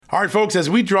All right, folks, as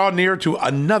we draw near to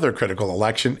another critical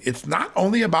election, it's not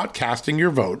only about casting your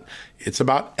vote, it's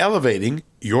about elevating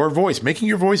your voice, making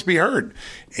your voice be heard.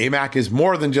 AMAC is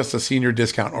more than just a senior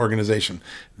discount organization.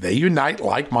 They unite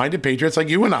like-minded patriots like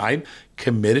you and I,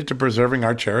 committed to preserving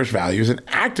our cherished values and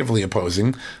actively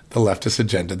opposing the leftist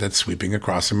agenda that's sweeping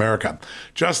across America.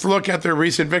 Just look at their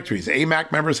recent victories.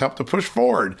 AMAC members helped to push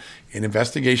forward an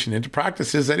investigation into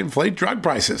practices that inflate drug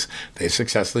prices. They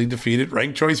successfully defeated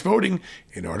ranked choice voting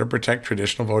in order to protect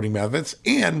traditional voting methods,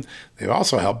 and they've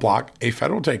also helped block a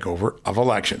federal takeover of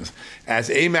elections. As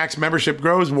AMAC's membership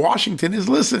grows, Washington is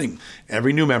listening.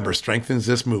 Every new member strengthens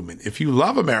this movement. If you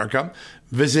love America,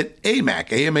 visit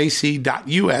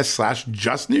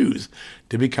amac.us/justnews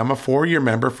to become a 4-year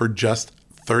member for just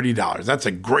 $30. That's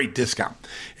a great discount.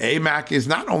 AMAC is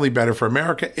not only better for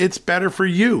America, it's better for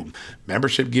you.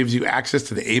 Membership gives you access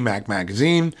to the AMAC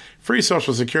magazine, free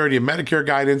Social Security and Medicare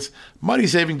guidance,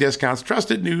 money-saving discounts,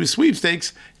 trusted news,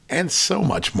 sweepstakes, and so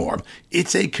much more.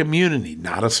 It's a community,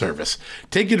 not a service.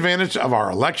 Take advantage of our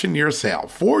election year sale,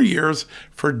 4 years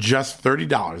for just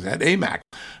 $30 at AMAC.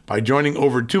 By joining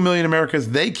over 2 million Americans,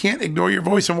 they can't ignore your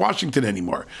voice in Washington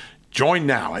anymore. Join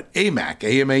now at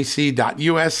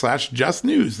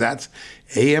amac.us/justnews. That's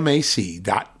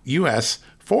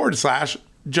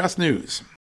amac.us/justnews.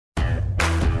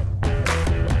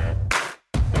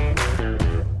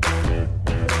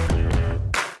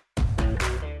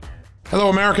 Hello,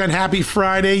 America, and happy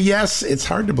Friday. Yes, it's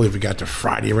hard to believe we got to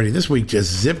Friday already. This week just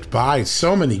zipped by.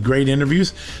 So many great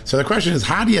interviews. So the question is,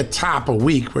 how do you top a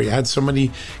week where you had so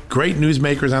many great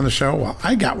newsmakers on the show? Well,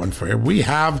 I got one for you. We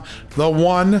have the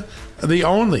one, the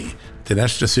only,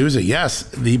 Dinesh D'Souza. Yes,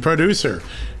 the producer,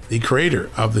 the creator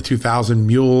of the 2000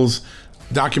 Mules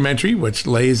documentary, which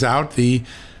lays out the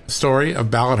story of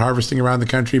ballot harvesting around the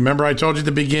country. Remember, I told you at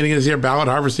the beginning of this year, ballot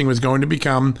harvesting was going to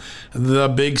become the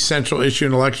big central issue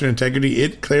in election integrity.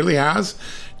 It clearly has.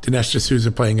 Dinesh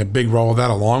D'Souza playing a big role of that,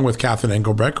 along with Catherine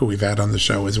Engelbrecht, who we've had on the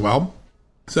show as well.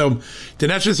 So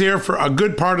Dinesh is here for a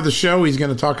good part of the show. He's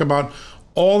going to talk about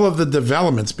all of the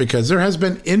developments because there has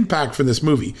been impact for this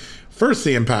movie. First,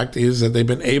 the impact is that they've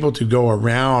been able to go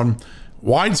around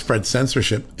widespread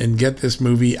censorship and get this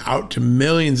movie out to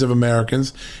millions of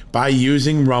Americans by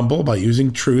using Rumble, by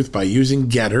using Truth, by using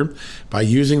Getter, by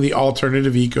using the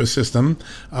alternative ecosystem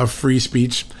of free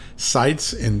speech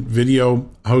sites and video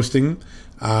hosting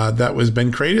that was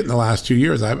been created in the last 2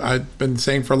 years. I've been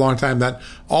saying for a long time that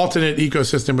alternate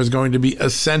ecosystem was going to be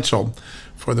essential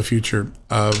for the future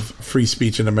of free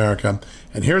speech in America.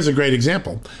 And here's a great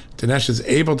example. Dinesh is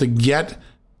able to get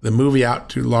the movie out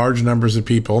to large numbers of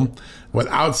people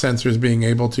without censors being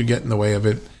able to get in the way of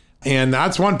it. And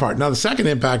that's one part. Now, the second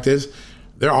impact is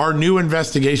there are new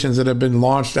investigations that have been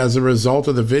launched as a result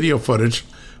of the video footage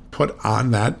put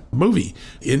on that movie.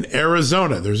 In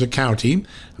Arizona, there's a county,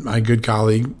 my good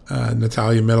colleague,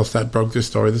 Natalia Mittelstadt, broke this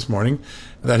story this morning,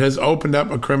 that has opened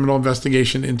up a criminal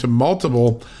investigation into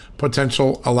multiple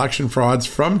potential election frauds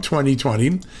from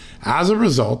 2020 as a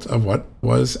result of what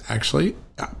was actually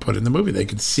put in the movie. They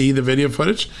could see the video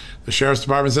footage. The sheriff's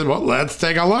department said, well, let's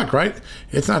take a look, right?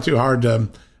 It's not too hard to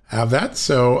have that.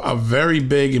 So a very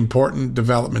big, important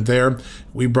development there.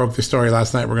 We broke the story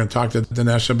last night. We're going to talk to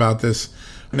Dinesh about this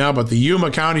now, but the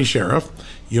Yuma County Sheriff,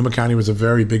 Yuma County was a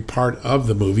very big part of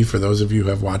the movie for those of you who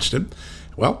have watched it.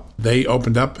 Well, they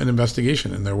opened up an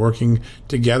investigation and they're working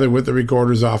together with the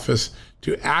Recorder's Office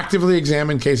to actively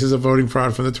examine cases of voting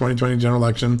fraud from the 2020 general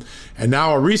election and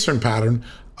now a recent pattern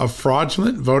of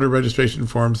fraudulent voter registration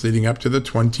forms leading up to the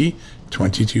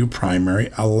 2022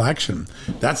 primary election.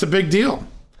 That's a big deal.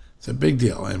 It's a big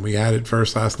deal. And we had it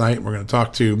first last night. We're going to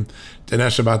talk to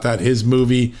Dinesh about that. His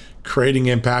movie, creating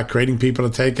impact, creating people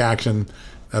to take action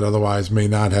that otherwise may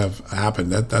not have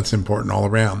happened. That's important all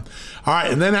around. All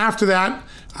right. And then after that,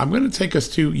 I'm going to take us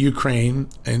to Ukraine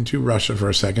and to Russia for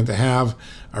a second to have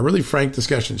a really frank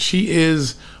discussion. She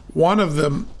is one of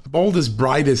the boldest,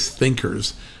 brightest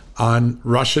thinkers on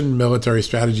Russian military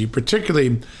strategy,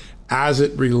 particularly as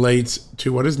it relates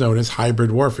to what is known as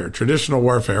hybrid warfare, traditional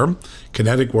warfare,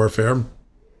 kinetic warfare,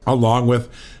 along with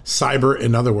cyber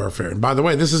and other warfare. And by the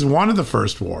way, this is one of the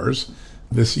first wars,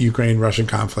 this Ukraine-Russian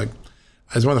conflict,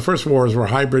 is one of the first wars where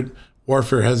hybrid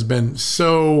warfare has been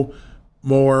so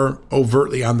more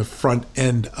overtly on the front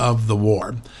end of the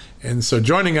war. And so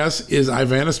joining us is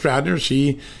Ivana Stradner.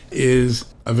 She is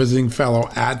a visiting fellow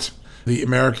at the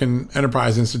American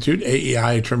Enterprise Institute,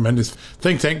 AEI, a tremendous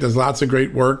think tank, does lots of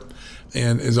great work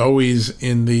and is always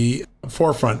in the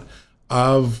forefront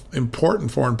of important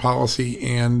foreign policy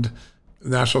and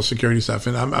national security stuff.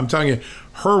 And I'm telling you,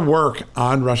 her work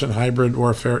on Russian hybrid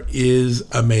warfare is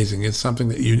amazing. It's something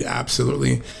that you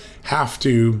absolutely have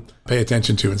to pay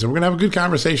attention to. And so we're going to have a good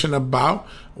conversation about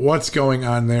what's going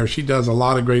on there. She does a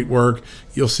lot of great work.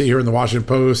 You'll see her in the Washington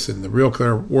Post, in the Real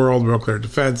Clear World, Real Clear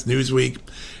Defense, Newsweek,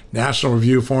 National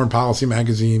Review, Foreign Policy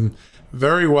Magazine.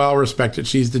 Very well respected.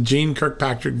 She's the Jeane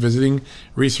Kirkpatrick Visiting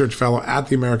Research Fellow at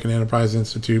the American Enterprise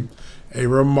Institute, a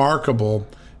remarkable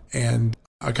and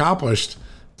accomplished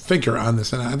thinker on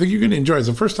this. And I think you're going to enjoy it. It's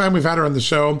the first time we've had her on the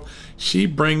show. She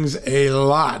brings a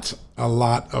lot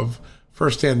of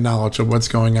firsthand knowledge of what's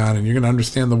going on, and you're going to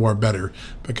understand the war better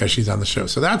because she's on the show.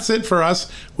 So that's it for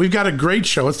us. We've got a great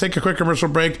show. Let's take a quick commercial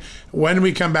break. When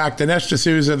we come back, Dinesh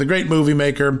D'Souza, the great movie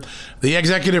maker, the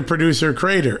executive producer,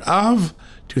 creator of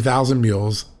 2,000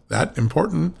 Mules, that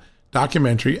important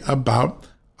documentary about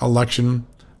election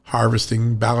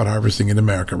harvesting, ballot harvesting in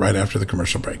America, right after the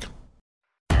commercial break.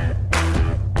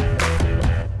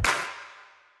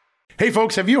 Hey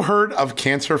folks, have you heard of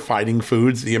cancer-fighting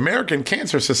foods? The American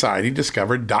Cancer Society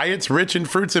discovered diets rich in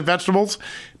fruits and vegetables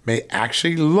may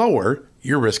actually lower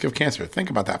your risk of cancer. Think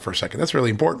about that for a second. That's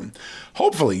really important.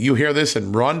 Hopefully you hear this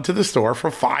and run to the store for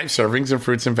 5 servings of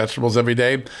fruits and vegetables every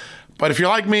day. But if you're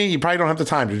like me, you probably don't have the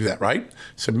time to do that, right?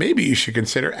 So maybe you should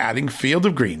consider adding Field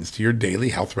of Greens to your daily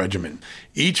health regimen.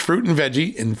 Each fruit and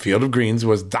veggie in Field of Greens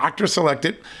was doctor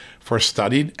selected for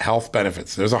studied health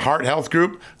benefits. There's a heart health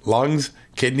group, lungs,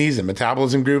 kidneys, and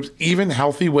metabolism groups, even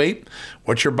healthy weight.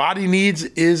 What your body needs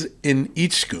is in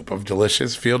each scoop of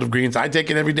delicious Field of Greens. I take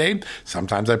it every day.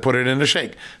 Sometimes I put it in a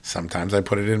shake. Sometimes I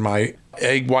put it in my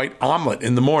egg white omelet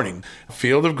in the morning.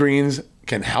 Field of Greens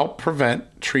can help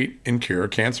prevent, treat, and cure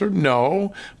cancer?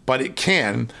 No, but it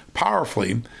can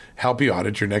powerfully help you out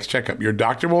at your next checkup. Your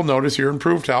doctor will notice your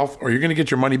improved health, or you're going to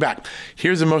get your money back.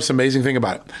 Here's the most amazing thing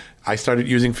about it. I started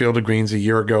using Field of Greens a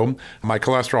year ago. My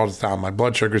cholesterol is down, my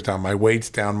blood sugar's down, my weight's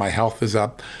down, my health is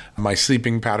up, my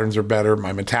sleeping patterns are better,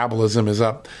 my metabolism is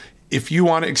up. If you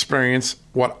want to experience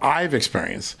what I've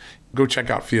experienced, go check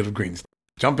out Field of Greens.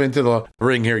 Jump into the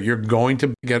ring here. You're going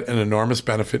to get an enormous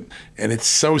benefit, and it's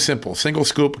so simple. Single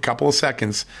scoop, a couple of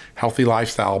seconds, healthy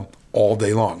lifestyle all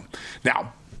day long.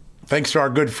 Now, thanks to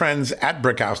our good friends at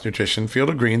Brickhouse Nutrition, Field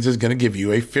of Greens is going to give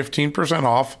you a 15%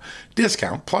 off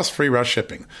discount plus free rush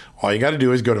shipping. All you got to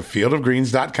do is go to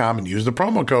fieldofgreens.com and use the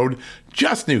promo code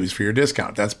JUSTNEWS for your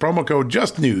discount. That's promo code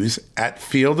JUSTNEWS at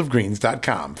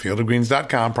fieldofgreens.com.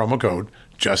 Fieldofgreens.com, promo code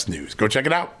JUSTNEWS. Go check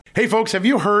it out. Hey folks, have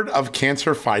you heard of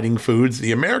cancer-fighting foods?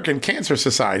 The American Cancer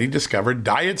Society discovered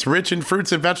diets rich in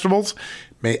fruits and vegetables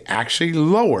may actually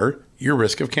lower your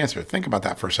risk of cancer. Think about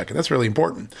that for a second. That's really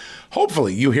important.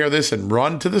 Hopefully you hear this and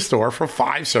run to the store for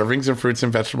 5 servings of fruits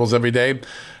and vegetables every day.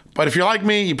 But if you're like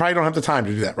me, you probably don't have the time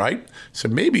to do that, right? So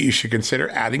maybe you should consider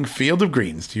adding Field of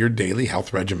Greens to your daily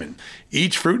health regimen.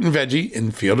 Each fruit and veggie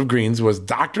in Field of Greens was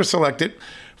doctor selected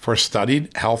for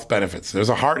studied health benefits. There's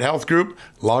a heart health group,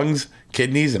 lungs,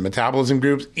 kidneys, and metabolism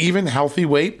groups, even healthy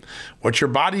weight. What your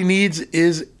body needs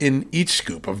is in each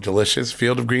scoop of delicious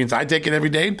Field of Greens. I take it every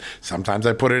day. Sometimes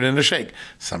I put it in a shake.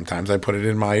 Sometimes I put it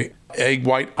in my egg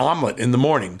white omelet in the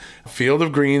morning. Field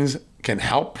of Greens can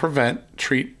help prevent,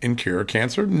 treat, and cure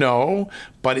cancer? No,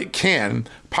 but it can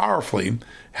powerfully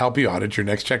help you out at your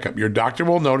next checkup. Your doctor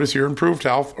will notice your improved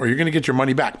health, or you're going to get your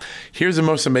money back. Here's the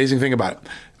most amazing thing about it.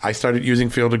 I started using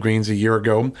Field of Greens a year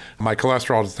ago. My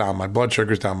cholesterol is down, my blood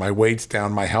sugar's down, my weight's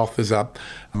down, my health is up,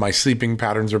 my sleeping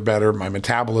patterns are better, my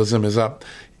metabolism is up.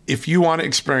 If you want to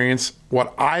experience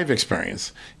what I've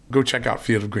experienced, go check out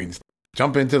Field of Greens.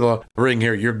 Jump into the ring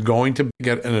here. You're going to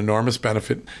get an enormous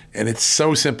benefit, and it's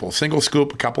so simple. Single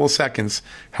scoop, a couple of seconds,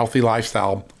 healthy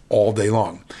lifestyle all day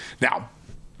long. Now,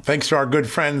 thanks to our good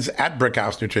friends at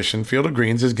Brickhouse Nutrition, Field of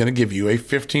Greens is going to give you a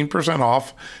 15%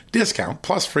 off discount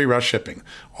plus free rush shipping.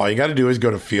 All you got to do is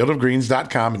go to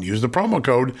fieldofgreens.com and use the promo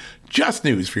code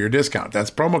JUSTNEWS for your discount.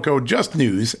 That's promo code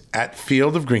JUSTNEWS at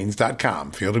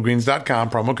fieldofgreens.com. Fieldofgreens.com,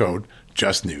 promo code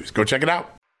JUSTNEWS. Go check it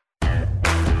out.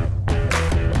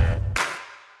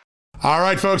 All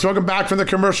right, folks, welcome back from the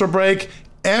commercial break.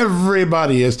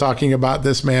 Everybody is talking about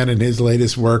this man and his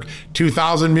latest work.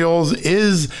 2,000 Mules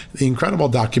is the incredible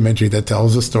documentary that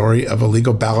tells the story of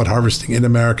illegal ballot harvesting in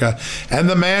America and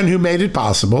the man who made it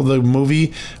possible. The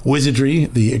movie wizardry,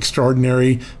 the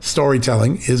extraordinary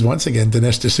storytelling is once again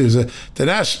Dinesh D'Souza.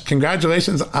 Dinesh,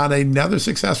 congratulations on another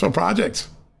successful project.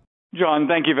 John,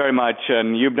 thank you very much.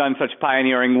 And you've done such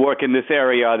pioneering work in this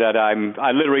area that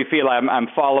I literally feel I'm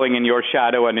following in your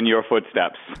shadow and in your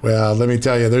footsteps. Well, let me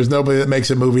tell you, there's nobody that makes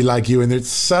a movie like you. And it's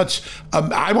such,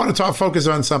 I want to focus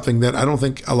on something that I don't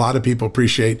think a lot of people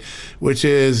appreciate, which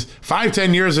is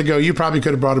 5-10 years ago, you probably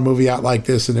could have brought a movie out like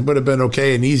this and it would have been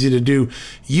okay and easy to do.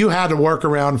 You had to work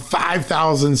around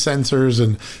 5,000 censors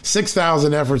and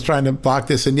 6,000 efforts trying to block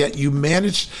this. And yet you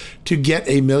managed to get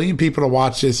 1 million people to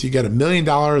watch this. You got $1 million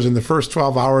in the first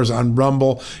 12 hours on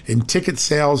Rumble in ticket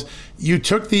sales. You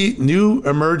took the new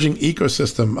emerging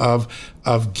ecosystem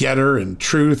of Getter and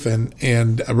Truth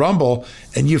and Rumble,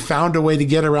 and you found a way to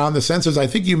get around the censors. I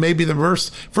think you may be the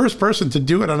first person to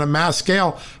do it on a mass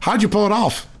scale. How'd you pull it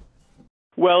off?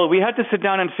 Well, we had to sit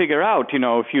down and figure out,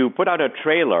 if you put out a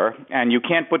trailer and you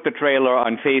can't put the trailer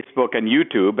on Facebook and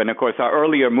YouTube, and of course our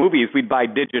earlier movies, we'd buy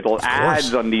digital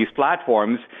ads on these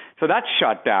platforms. So that's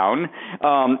shut down.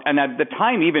 And at the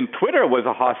time, even Twitter was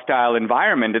a hostile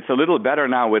environment. It's a little better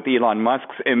now with Elon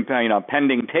Musk's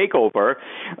pending takeover.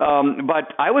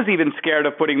 But I was even scared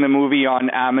of putting the movie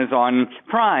on Amazon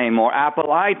Prime or Apple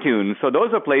iTunes. So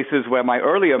those are places where my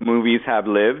earlier movies have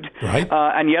lived. Right.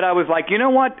 And yet I was like, you know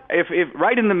what? If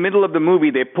right in the middle of the movie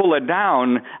they pull it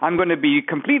down, I'm going to be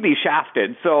completely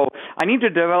shafted. So I need to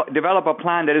develop a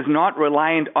plan that is not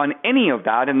reliant on any of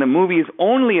that. And the movie is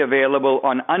only available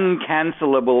on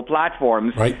uncancelable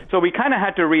platforms. Right. So we kind of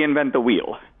had to reinvent the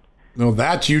wheel. No,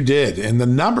 that you did. And the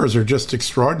numbers are just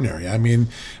extraordinary. I mean,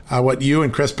 what you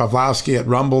and Chris Pavlovsky at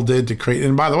Rumble did to create,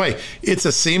 and by the way, it's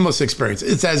a seamless experience.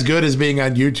 It's as good as being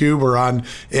on YouTube or on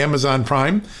Amazon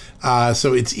Prime.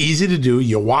 So it's easy to do.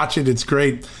 You watch it. It's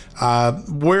great.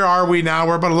 Where are we now?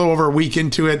 We're about a little over a week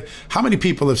into it. How many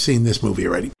people have seen this movie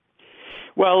already?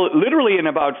 Well, literally in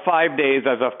about 5 days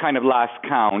as of kind of last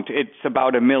count, it's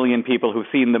about 1 million people who've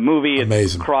seen the movie.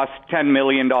 Amazing. It's crossed $10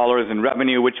 million in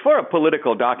revenue, which for a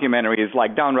political documentary is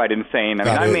like downright insane.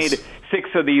 I made 6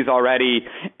 of these already,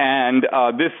 and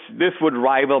this would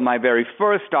rival my very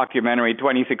first documentary,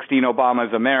 2016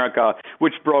 Obama's America,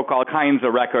 which broke all kinds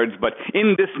of records. But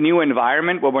in this new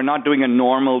environment where we're not doing a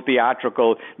normal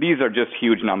theatrical, these are just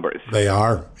huge numbers. They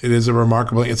are. It is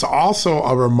it's also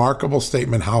a remarkable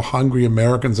statement how hungry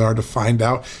Americans are to find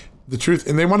out the truth.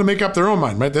 And they want to make up their own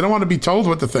mind, right? They don't want to be told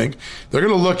what to think. They're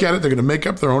going to look at it. They're going to make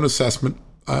up their own assessment.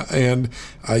 And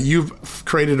you've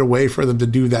created a way for them to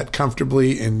do that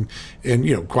comfortably and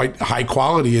quite high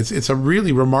quality. It's a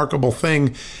really remarkable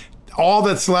thing. All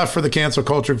that's left for the cancel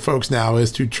culture folks now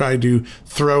is to try to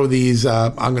throw these,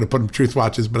 I'm going to put them truth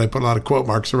watches, but I put a lot of quote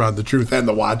marks around the truth and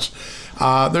the watch.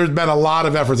 There's been a lot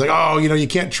of efforts like, you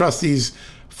can't trust these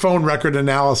phone record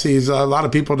analyses. A lot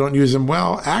of people don't use them.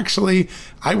 Well, actually,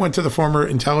 I went to the former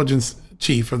intelligence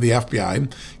chief of the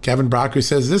FBI, Kevin Brock, who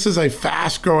says this is a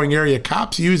fast-growing area.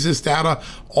 Cops use this data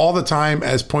all the time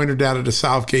as pointer data to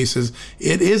solve cases.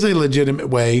 It is a legitimate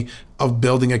way of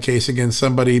building a case against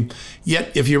somebody.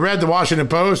 Yet, if you read the Washington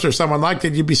Post or someone like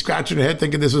that, you'd be scratching your head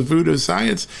thinking this is voodoo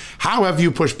science. How have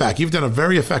you pushed back? You've done a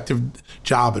very effective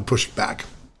job at pushing back.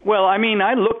 Well, I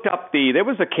looked up there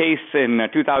was a case in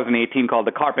 2018 called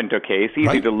the Carpenter case,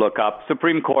 easy to look up.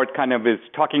 Supreme Court kind of is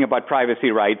talking about privacy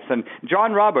rights, and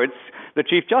John Roberts, the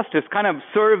Chief Justice, kind of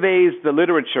surveys the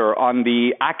literature on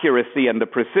the accuracy and the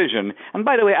precision. And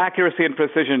by the way, accuracy and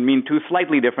precision mean 2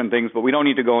 slightly different things, but we don't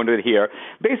need to go into it here.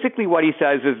 Basically, what he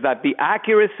says is that the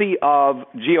accuracy of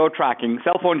geo-tracking,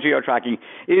 cell phone geo-tracking,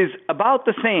 is about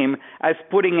the same as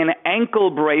putting an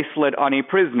ankle bracelet on a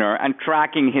prisoner and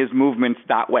tracking his movements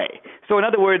that way. So in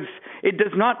other words, it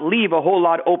does not leave a whole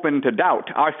lot open to doubt.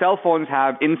 Our cell phones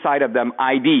have inside of them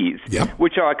IDs,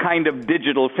 which are a kind of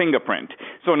digital fingerprint.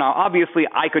 So now, obviously,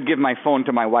 I could give my phone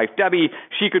to my wife, Debbie.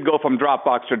 She could go from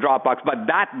Dropbox to Dropbox, but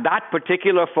that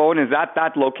particular phone is at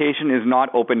that location is not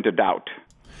open to doubt.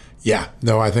 Yeah,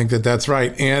 no, I think that's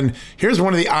right. And here's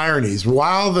one of the ironies.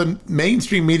 While the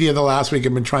mainstream media the last week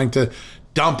have been trying to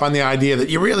dump on the idea that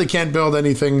you really can't build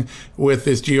anything with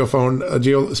this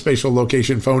geospatial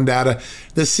location phone data,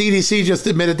 the CDC just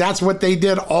admitted that's what they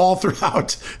did all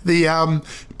throughout the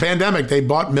pandemic. They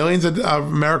bought millions of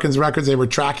Americans' records. They were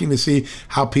tracking to see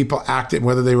how people acted and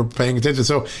whether they were paying attention.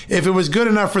 So if it was good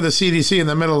enough for the CDC in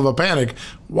the middle of a panic,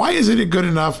 why isn't it good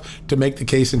enough to make the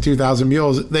case in 2,000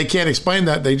 Mules? They can't explain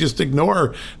that. They just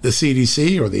ignore the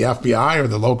CDC or the FBI or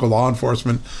the local law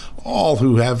enforcement, all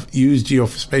who have used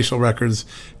geospatial records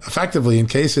effectively in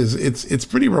cases. It's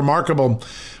pretty remarkable.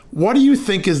 What do you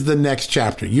think is the next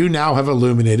chapter? You now have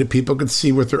illuminated. People can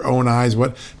see with their own eyes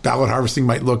what ballot harvesting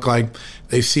might look like.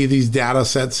 They see these data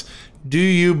sets. Do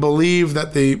you believe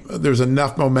that there's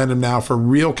enough momentum now for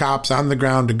real cops on the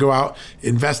ground to go out,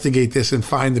 investigate this, and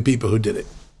find the people who did it?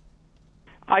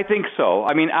 I think so.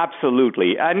 I mean,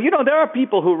 absolutely. And, there are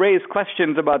people who raise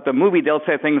questions about the movie. They'll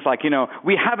say things like,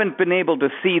 we haven't been able to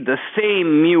see the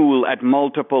same mule at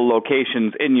multiple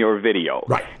locations in your video.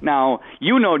 Right. Now,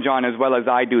 John, as well as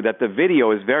I do, that the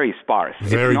video is very sparse.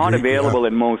 It's not available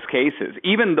in most cases.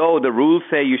 Even though the rules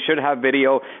say you should have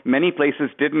video, many places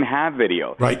didn't have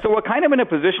video. Right. So we're kind of in a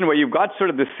position where you've got sort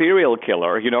of the serial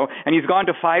killer, and he's gone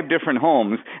to 5 different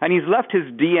homes, and he's left his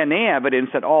DNA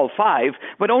evidence at all 5,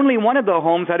 but only one of the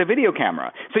homes had a video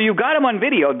camera. So you got him on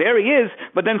video, there he is,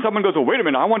 but then someone goes, oh, wait a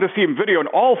minute, I want to see him video in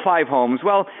all 5 homes.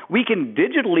 Well, we can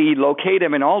digitally locate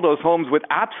him in all those homes with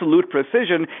absolute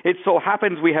precision. It so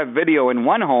happens we have video in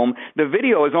one home. The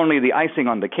video is only the icing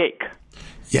on the cake.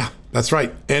 Yeah, that's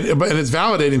right. And it's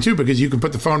validating, too, because you can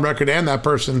put the phone record and that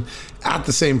person at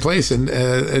the same place. And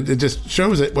it just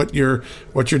shows that what you're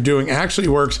doing actually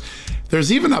works. There's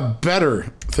even a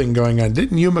better thing going on.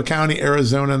 Didn't Yuma County,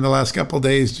 Arizona, in the last couple of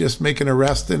days just make an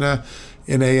arrest in a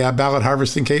ballot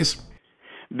harvesting case?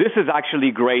 This is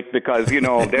actually great because,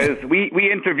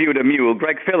 we interviewed a mule.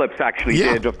 Greg Phillips actually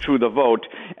did of True the Vote,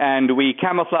 and we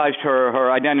camouflaged her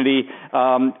identity.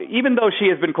 Even though she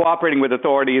has been cooperating with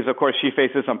authorities, of course, she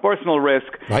faces some personal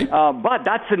risk. Right. But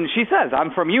she says,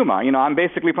 I'm from Yuma. I'm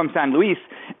basically from San Luis.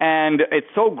 And it's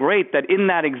so great that in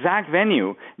that exact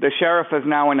venue, the sheriff has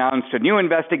now announced a new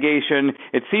investigation.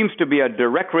 It seems to be a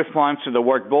direct response to the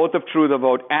work both of True the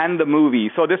Vote and the movie.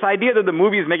 So this idea that the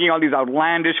movie is making all these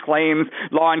outlandish claims,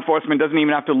 law enforcement doesn't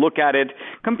even have to look at it,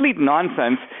 complete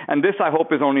nonsense. And this, I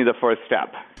hope, is only the first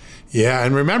step. Yeah,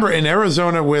 and remember, in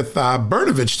Arizona with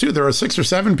Brnovich, too, there are 6 or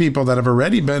 7 people that have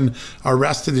already been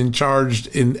arrested and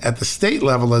charged at the state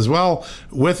level as well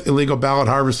with illegal ballot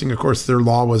harvesting. Of course, their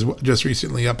law was just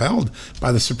recently upheld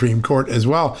by the Supreme Court as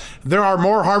well. There are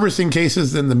more harvesting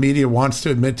cases than the media wants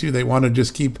to admit to. They want to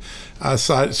just keep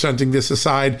shunting this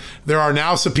aside. There are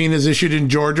now subpoenas issued in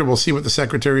Georgia. We'll see what the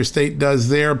Secretary of State does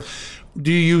there.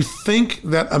 Do you think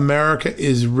that America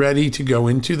is ready to go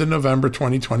into the November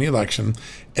 2020 election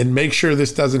and make sure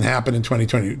this doesn't happen in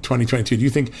 2022? Do you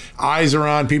think eyes are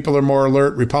on, people are more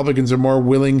alert, Republicans are more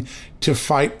willing to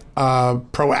fight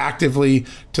proactively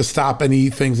to stop any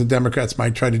things that Democrats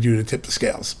might try to do to tip the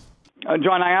scales?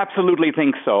 John, I absolutely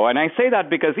think so. And I say that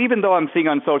because even though I'm seeing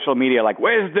on social media, like,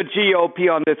 where's the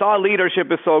GOP on this? Our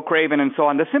leadership is so craven and so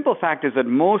on. The simple fact is that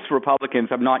most Republicans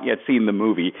have not yet seen the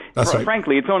movie. That's right.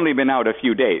 Frankly, it's only been out a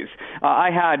few days. I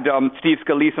had Steve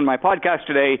Scalise on my podcast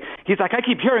today. He's like, I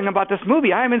keep hearing about this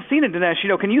movie. I haven't seen it. Dinesh,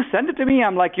 can you send it to me?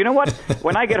 I'm like, you know what?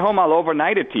 When I get home, I'll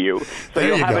overnight it to you. So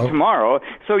you'll have it tomorrow.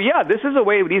 So yeah, this is a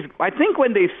way I think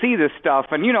when they see this stuff,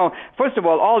 and first of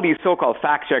all these so-called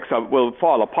fact checks will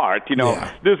fall apart.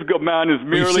 This man is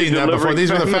merely delivering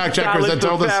These were the fact checkers that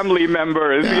told us. Family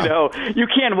members, you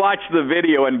can't watch the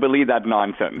video and believe that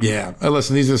nonsense. Yeah,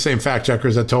 listen, these are the same fact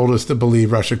checkers that told us to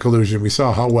believe Russia collusion. We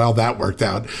saw how well that worked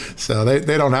out. So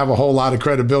they don't have a whole lot of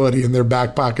credibility in their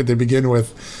back pocket to begin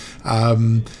with.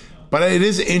 But it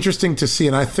is interesting to see.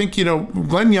 And I think,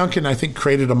 Glenn Youngkin, I think,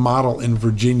 created a model in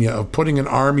Virginia of putting an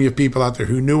army of people out there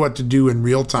who knew what to do in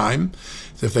real time.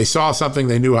 So if they saw something,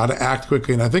 they knew how to act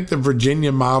quickly. And I think the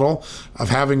Virginia model of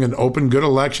having an open, good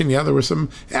election, there was some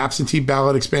absentee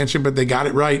ballot expansion, but they got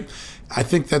it right. I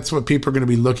think that's what people are going to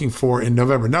be looking for in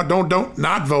November. Now, don't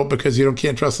not vote because you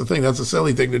can't trust the thing. That's a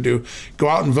silly thing to do. Go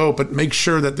out and vote, but make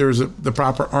sure that there's the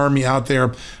proper army out there.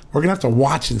 We're going to have to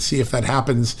watch and see if that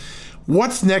happens.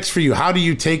 What's next for you? How do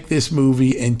you take this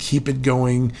movie and keep it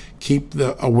going, keep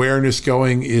the awareness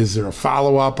going? Is there a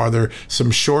follow-up? Are there some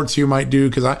shorts you might do?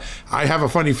 Because I have a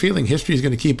funny feeling history is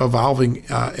going to keep evolving,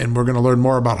 and we're going to learn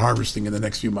more about harvesting in the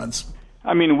next few months.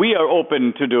 I mean, we are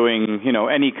open to doing,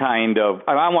 any kind of,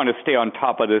 I want to stay on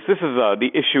top of this. This is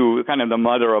the issue, kind of the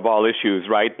mother of all issues,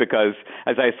 right? Because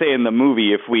as I say in the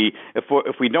movie, if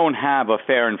we don't have a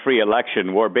fair and free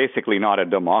election, we're basically not a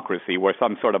democracy. We're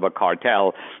some sort of a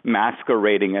cartel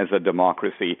masquerading as a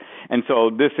democracy. And so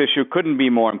this issue couldn't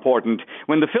be more important.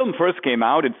 When the film first came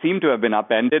out, it seemed to have been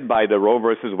upended by the Roe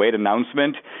versus Wade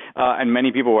announcement. And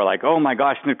many people were like, oh my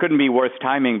gosh, it couldn't be worse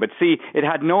timing. But see, it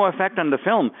had no effect on the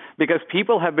film because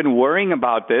people have been worrying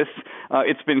about this.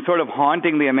 It's been sort of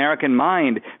haunting the American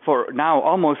mind for now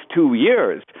almost 2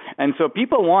 years. And so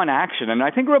people want action. And I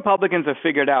think Republicans have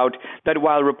figured out that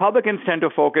while Republicans tend to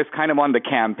focus kind of on the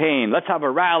campaign, let's have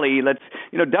a rally,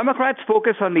 Democrats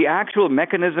focus on the actual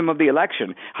mechanism of the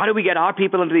election. How do we get our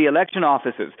people into the election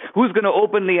offices? Who's going to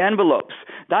open the envelopes?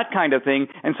 That kind of thing.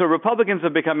 And so Republicans are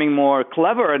becoming more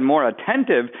clever and more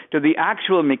attentive to the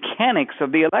actual mechanics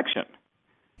of the election.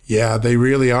 Yeah, they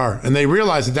really are. And they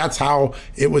realize that that's how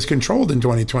it was controlled in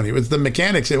 2020. It was the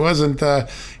mechanics. It wasn't, the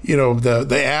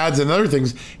ads and other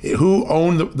things.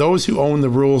 Those who own the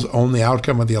rules own the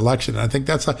outcome of the election. And I think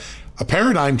that's a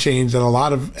paradigm change that a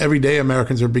lot of everyday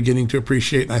Americans are beginning to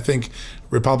appreciate. And I think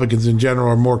Republicans in general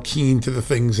are more keen to the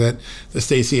things that the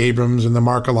Stacey Abrams and the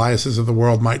Mark Eliases of the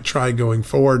world might try going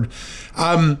forward.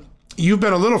 You've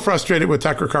been a little frustrated with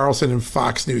Tucker Carlson and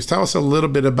Fox News. Tell us a little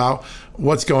bit about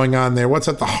what's going on there. What's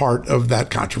at the heart of that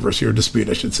controversy or dispute,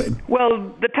 I should say?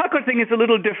 Well, the Tucker thing is a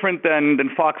little different than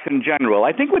Fox in general.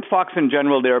 I think with Fox in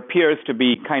general, there appears to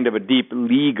be kind of a deep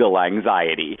legal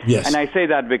anxiety. Yes. And I say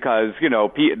that because,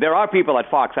 there are people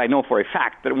at Fox, I know for a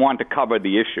fact, that want to cover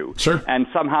the issue. Sure. And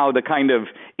somehow the kind of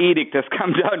edict has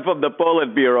come down from the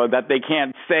Politburo that they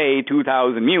can't say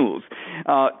 2,000 mules.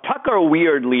 Tucker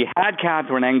weirdly had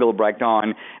Catherine Engelbrecht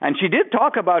on, and she did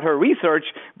talk about her research,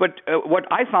 but what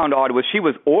I found odd was she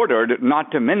was ordered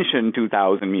not to mention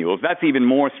 2,000 mules. That's even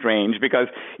more strange because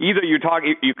either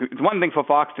it's one thing for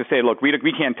Fox to say, look,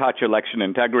 we can't touch election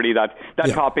integrity. That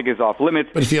topic is off limits.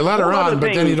 But if you let her on,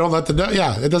 but then you don't let it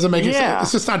doesn't make sense.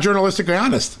 It's just not journalistically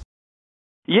honest.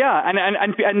 Yeah,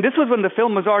 and this was when the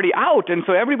film was already out, and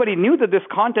so everybody knew that this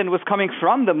content was coming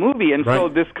from the movie, and so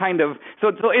this kind of so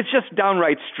it's just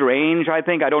downright strange. I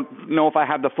think I don't know if I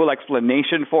have the full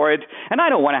explanation for it, and I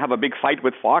don't want to have a big fight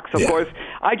with Fox, of course.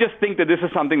 I just think that this is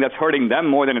something that's hurting them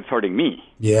more than it's hurting me.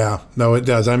 Yeah, no, it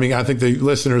does. I mean, I think the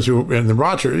listeners and the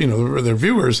watchers, their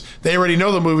viewers, they already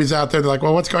know the movie's out there. They're like,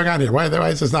 well, what's going on here? Why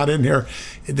is this not in here?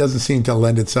 It doesn't seem to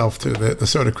lend itself to the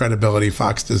sort of credibility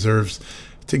Fox deserves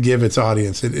to give its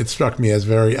audience. It struck me as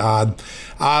very odd.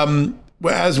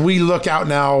 As we look out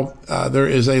now, there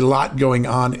is a lot going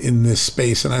on in this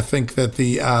space, and I think that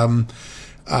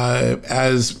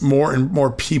as more and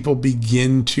more people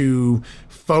begin to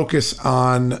focus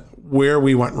on where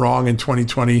we went wrong in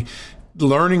 2020,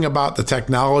 learning about the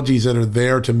technologies that are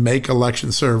there to make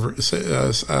election safer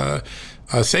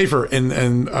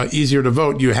and easier to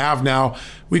vote. You have now,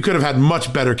 we could have had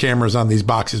much better cameras on these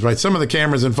boxes, right? Some of the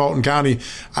cameras in Fulton County,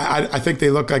 I think they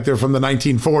look like they're from the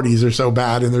 1940s. They're so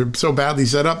bad and they're so badly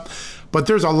set up. But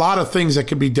there's a lot of things that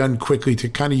can be done quickly to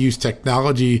kind of use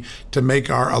technology to make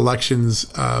our elections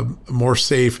more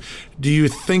safe. Do you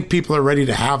think people are ready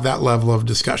to have that level of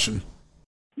discussion?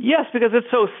 Yes, because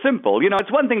it's so simple.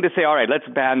 It's one thing to say, all right, let's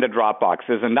ban the drop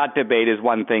boxes, and that debate is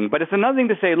one thing. But it's another thing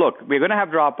to say, look, we're going to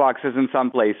have drop boxes in some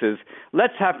places.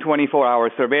 Let's have 24-hour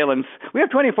surveillance. We have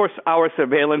 24-hour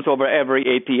surveillance over every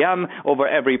ATM, over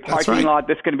every parking lot.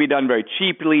 This can be done very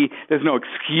cheaply. There's no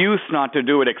excuse not to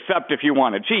do it, except if you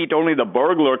want to cheat. Only the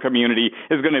burglar community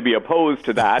is going to be opposed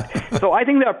to that. So I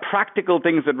think there are practical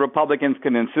things that Republicans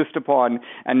can insist upon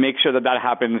and make sure that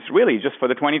happens really just for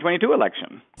the 2022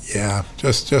 election. Yeah,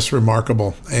 just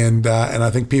remarkable. And I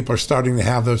think people are starting to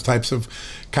have those types of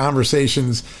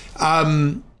conversations.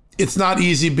 It's not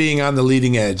easy being on the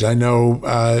leading edge. I know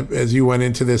as you went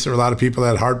into this, there were a lot of people that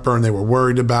had heartburn. They were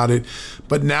worried about it.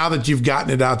 But now that you've gotten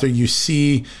it out there, you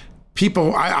see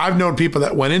people, I've known people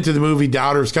that went into the movie,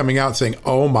 doubters coming out saying,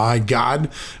 oh my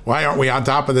God, why aren't we on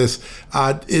top of this?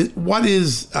 What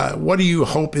do you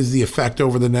hope is the effect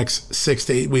over the next 6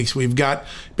 to 8 weeks? We've got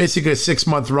basically a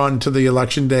 6-month run to the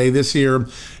election day this year.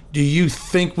 Do you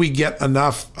think we get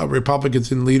enough Republicans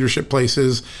in leadership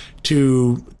places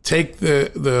to take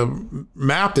the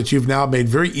map that you've now made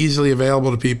very easily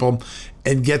available to people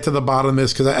and get to the bottom of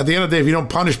this? Because at the end of the day, if you don't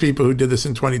punish people who did this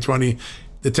in 2020,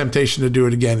 the temptation to do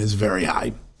it again is very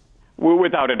high.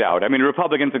 Without a doubt. I mean,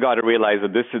 Republicans have got to realize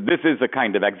that this is a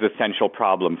kind of existential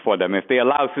problem for them. If they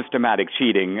allow systematic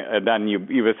cheating, then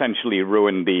you've essentially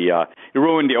ruined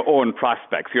your own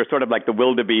prospects. You're sort of like the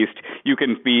wildebeest. You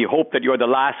can hope that you're the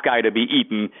last guy to be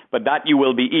eaten, but that you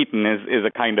will be eaten is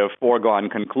a kind of foregone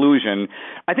conclusion.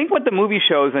 I think what the movie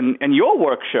shows and your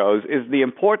work shows is the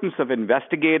importance of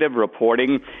investigative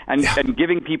reporting and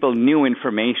giving people new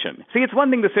information. See, it's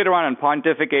one thing to sit around and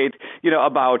pontificate,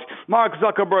 about Mark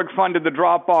Zuckerberg funded the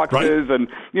drop boxes, and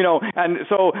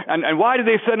why did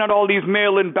they send out all these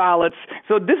mail-in ballots?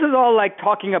 So this is all like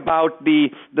talking about the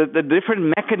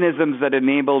different mechanisms that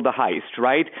enable the heist,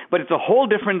 right? But it's a whole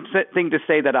different thing to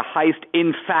say that a heist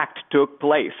in fact took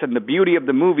place. And the beauty of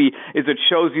the movie is it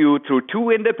shows you through two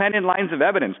independent lines of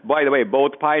evidence. By the way,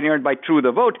 both pioneered by True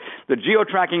the Vote, the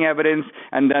geo-tracking evidence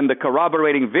and then the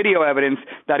corroborating video evidence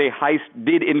that a heist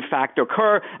did in fact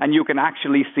occur, and you can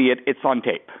actually see it. It's on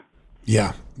tape.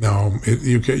 Yeah, no,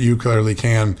 you clearly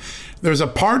can. There's a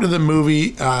part of the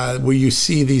movie where you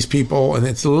see these people, and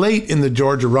it's late in the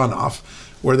Georgia runoff,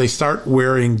 where they start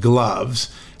wearing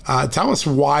gloves. Tell us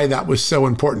why that was so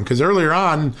important, because earlier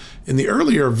on, in the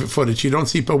earlier footage, you don't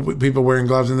see people wearing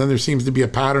gloves, and then there seems to be a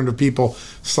pattern of people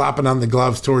slapping on the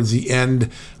gloves towards the end.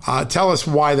 Tell us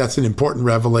why that's an important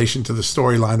revelation to the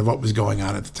storyline of what was going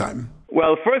on at the time.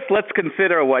 Well, first, let's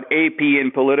consider what AP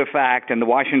and PolitiFact and the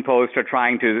Washington Post are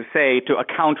trying to say to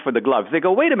account for the gloves. They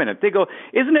go, wait a minute. They go,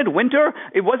 isn't it winter?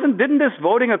 Didn't this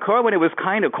voting occur when it was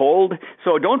kind of cold?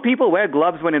 So don't people wear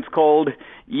gloves when it's cold?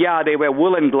 Yeah, they wear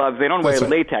woolen gloves. They don't wear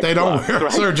latex gloves. They don't wear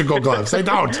surgical gloves. They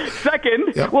don't.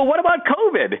 Second, well, what about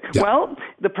COVID? Yep. Well,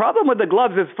 the problem with the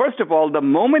gloves is, first of all, the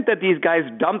moment that these guys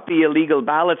dump the illegal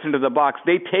ballots into the box,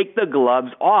 they take the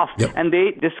gloves off and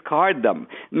they discard them.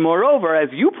 Moreover, as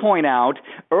you point out,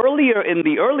 earlier in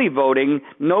the early voting,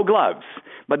 no gloves.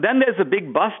 But then there's a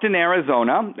big bust in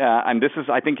Arizona, and this is,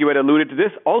 I think you had alluded to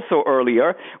this also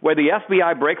earlier, where the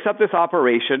FBI breaks up this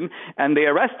operation and they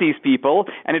arrest these people,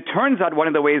 and it turns out one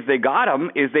of the ways they got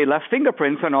them is they left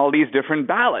fingerprints on all these different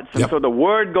ballots. And so the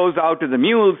word goes out to the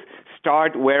mules,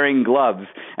 start wearing gloves.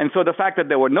 And so the fact that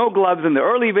there were no gloves in the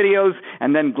early videos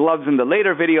and then gloves in the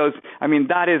later videos, I mean,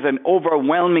 that is an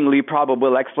overwhelmingly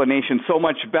probable explanation, so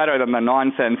much better than the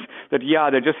nonsense that,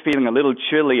 they're just feeling a little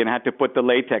chilly and had to put the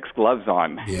latex gloves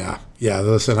on. Yeah,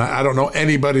 listen, I don't know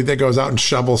anybody that goes out and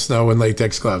shovels snow in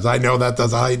latex gloves. I know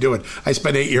that's how you do it. I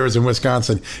spent 8 years in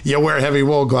Wisconsin. You wear heavy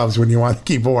wool gloves when you want to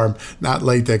keep warm, not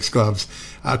latex gloves.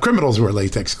 Criminals wear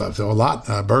latex gloves, though, a lot.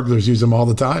 Burglars use them all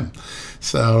the time.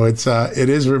 So it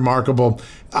is remarkable.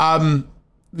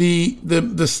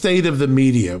 The state of the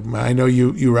media. I know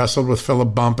you wrestled with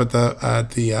Philip Bump at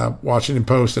the Washington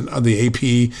Post and the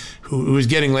AP, who's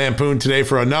getting lampooned today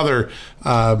for another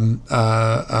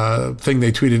thing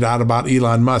they tweeted out about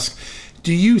Elon Musk.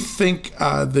 Do you think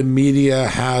the media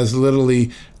has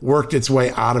literally worked its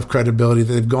way out of credibility,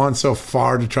 that they've gone so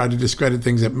far to try to discredit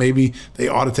things that maybe they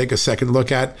ought to take a second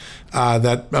look at,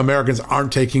 that Americans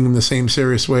aren't taking them the same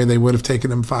serious way they would have taken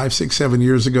them 5, 6, 7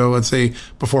 years ago, let's say,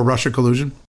 before Russia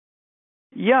collusion?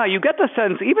 Yeah, you get the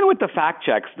sense, even with the fact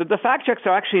checks, that the fact checks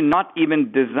are actually not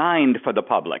even designed for the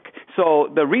public.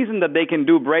 So the reason that they can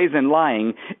do brazen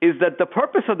lying is that the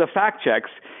purpose of the fact checks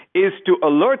is to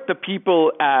alert the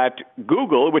people at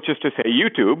Google, which is to say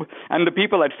YouTube, and the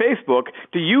people at Facebook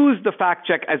to use the fact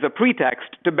check as a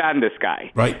pretext to ban this guy.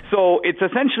 Right. So it's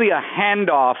essentially a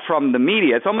handoff from the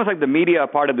media. It's almost like the media are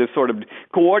part of this sort of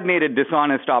coordinated,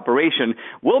 dishonest operation.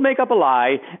 We'll make up a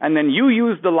lie, and then you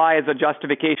use the lie as a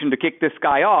justification to kick this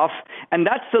guy off, and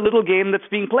that's the little game that's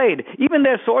being played. Even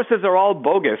their sources are all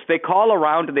bogus. They call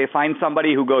around and they find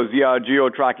somebody who goes,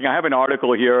 geo-tracking. I have an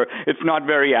article here. It's not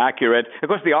very accurate. Of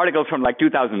course, the article's from like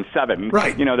 2007.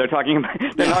 Right. They're not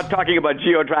talking about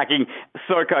geo-tracking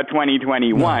circa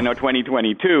 2021 or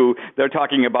 2022. They're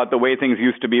talking about the way things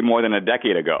used to be more than a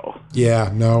decade ago.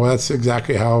 Yeah, no, that's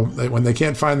exactly how when they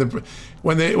can't find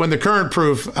when the current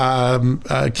proof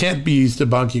can't be used to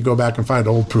debunk, you go back and find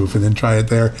old proof and then try it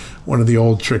there. One of the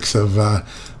old tricks of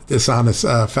dishonest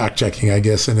fact checking, I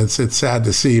guess, and it's sad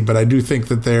to see, but I do think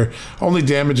that they're only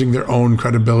damaging their own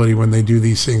credibility when they do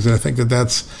these things, and I think that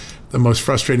that's the most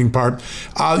frustrating part.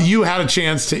 You had a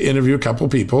chance to interview a couple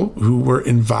people who were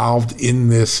involved in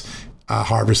this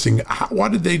harvesting.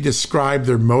 What did they describe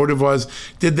their motive was?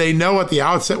 Did they know at the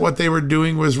outset what they were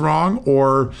doing was wrong,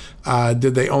 or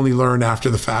did they only learn after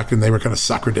the fact and they were kind of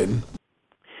suckered in?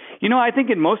 I think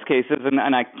in most cases,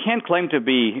 and I can't claim to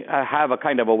have a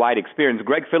kind of a wide experience.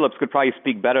 Greg Phillips could probably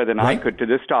speak better than I could to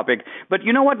this topic. But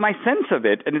you know what? My sense of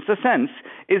it, and it's a sense,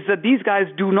 is that these guys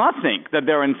do not think that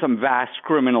they're in some vast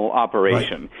criminal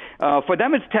operation. Right. For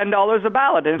them, it's $10 a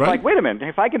ballot. And it's like, wait a minute,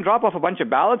 if I can drop off a bunch of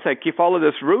ballots, I can follow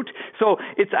this route. So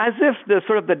it's as if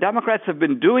the Democrats have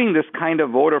been doing this kind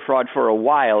of voter fraud for a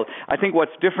while. I think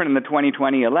what's different in the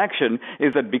 2020 election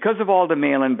is that because of all the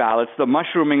mail-in ballots, the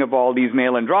mushrooming of all these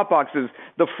mail-in drop boxes,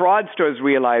 the fraudsters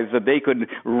realized that they could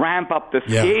ramp up the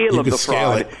scale of the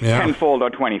fraud tenfold or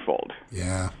 20-fold.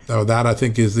 Yeah, no, that I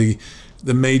think is the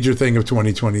major thing of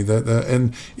 2020.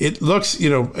 And it looks,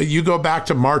 you go back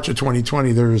to March of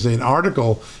 2020, there was an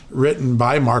article written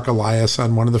by Mark Elias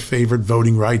on one of the favorite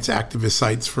voting rights activist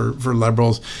sites for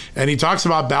liberals. And he talks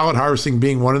about ballot harvesting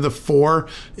being one of the 4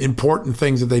 important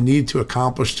things that they need to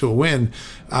accomplish to win.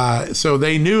 So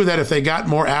they knew that if they got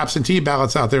more absentee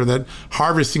ballots out there, that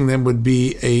harvesting them would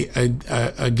be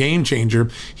a game changer.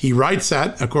 He writes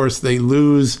that, of course, they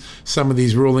lose some of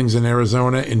these rulings in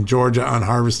Arizona and Georgia on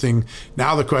harvesting.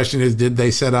 Now the question is, did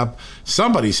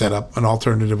somebody set up an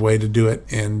alternative way to do it?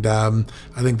 And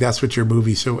I think that's what your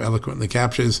movie so eloquently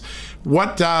captures.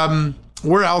 What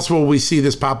Where else will we see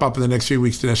this pop up in the next few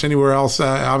weeks, Dinesh? Anywhere else?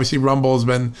 Obviously, Rumble has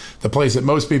been the place that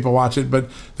most people watch it, but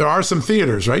there are some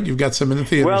theaters, right? You've got some in the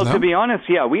theaters Well, now. to be honest,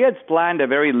 yeah, we had planned a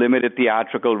very limited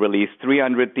theatrical release,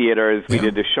 300 theaters. We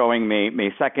did the showing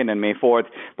May 2nd and May 4th.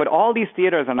 But all these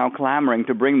theaters are now clamoring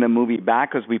to bring the movie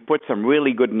back because we put some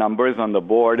really good numbers on the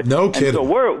board. No kidding. And so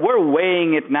we're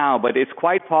weighing it now, but it's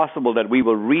quite possible that we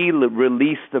will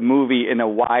release the movie in a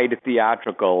wide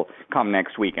theatrical come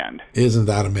next weekend. Isn't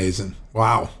that amazing?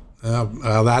 Wow.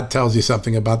 That tells you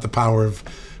something about the power of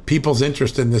people's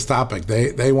interest in this topic.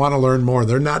 They want to learn more.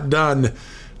 They're not done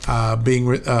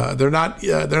they're not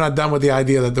done with the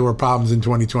idea that there were problems in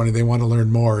 2020. They want to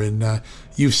learn more, and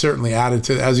you've certainly added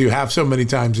to, as you have so many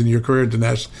times in your career,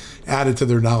 Dinesh, added to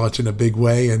their knowledge in a big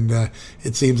way. And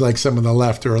it seems like some of the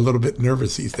left are a little bit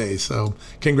nervous these days. So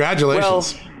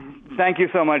congratulations. Well, thank you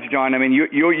so much, John. I mean,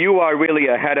 you are really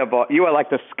ahead of, you are like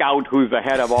the scout who's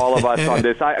ahead of all of us on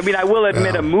this. I mean, I will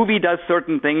admit a movie does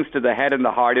certain things to the head and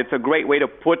the heart. It's a great way to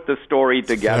put the story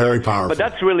together. Very powerful. But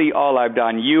that's really all I've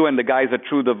done. You and the guys at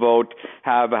True the Vote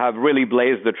have really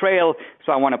blazed the trail,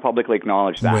 so I want to publicly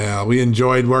acknowledge that. Well, we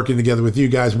enjoyed working together with you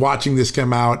guys, watching this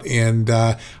come out, and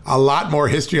a lot more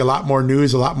history, a lot more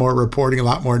news, a lot more reporting, a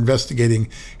lot more investigating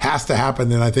has to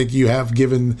happen, and I think you have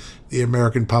given the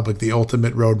American public the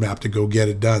ultimate roadmap to go get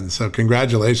it done. So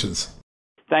congratulations.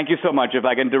 Thank you so much. If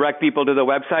I can direct people to the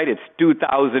website, it's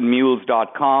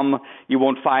 2000mules.com. You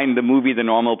won't find the movie the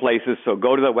normal places, so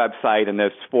go to the website, and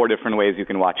there's 4 different ways you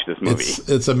can watch this movie.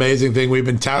 It's an amazing thing. We've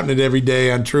been touting it every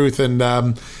day on Truth and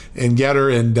Getter,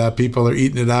 and people are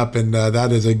eating it up, and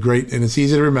that is a great, and it's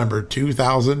easy to remember,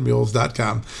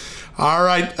 2000mules.com. All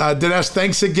right, Dinesh,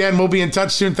 thanks again. We'll be in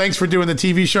touch soon. Thanks for doing the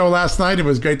TV show last night. It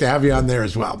was great to have you on there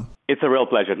as well. It's a real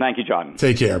pleasure. Thank you, John.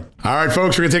 Take care. All right,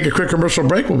 folks, we're going to take a quick commercial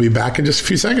break. We'll be back in just a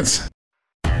few seconds.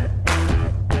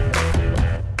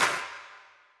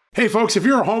 Hey, folks, if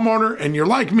you're a homeowner and you're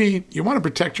like me, you want to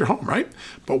protect your home, right?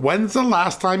 But when's the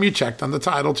last time you checked on the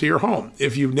title to your home?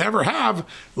 If you never have,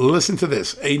 listen to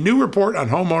this. A new report on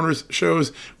homeowners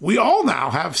shows we all now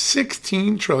have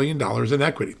 $16 trillion in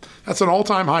equity. That's an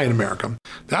all-time high in America.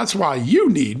 That's why you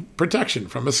need protection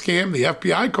from a scam the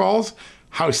FBI calls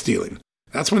house stealing.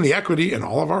 That's when the equity in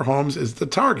all of our homes is the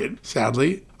target,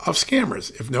 sadly, of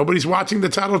scammers. If nobody's watching the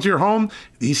title to your home,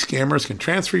 these scammers can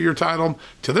transfer your title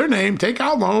to their name, take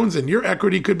out loans, and your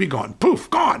equity could be gone. Poof,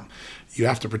 gone. You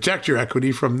have to protect your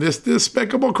equity from this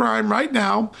despicable crime right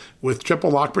now with triple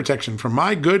lock protection from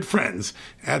my good friends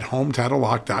at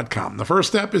HomeTitleLock.com. The first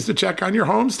step is to check on your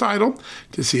home's title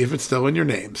to see if it's still in your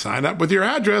name. Sign up with your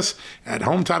address at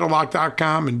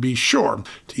HomeTitleLock.com and be sure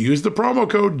to use the promo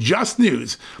code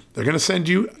JUSTNEWS. They're going to send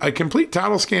you a complete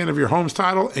title scan of your home's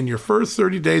title and your first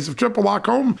 30 days of triple lock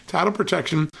home title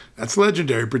protection. That's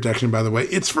legendary protection, by the way.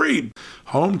 It's free.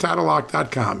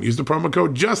 HomeTitleLock.com. Use the promo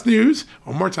code JUSTNEWS.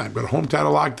 One more time, go to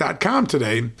HomeTitleLock.com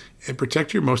today and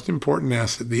protect your most important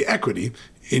asset, the equity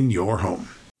in your home.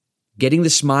 Getting the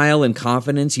smile and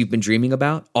confidence you've been dreaming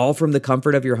about, all from the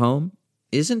comfort of your home,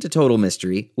 isn't a total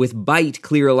mystery with Byte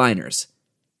clear aligners.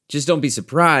 Just don't be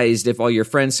surprised if all your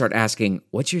friends start asking,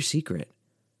 "What's your secret?"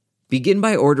 Begin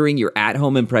by ordering your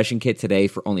at-home impression kit today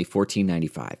for only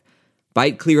 $14.95.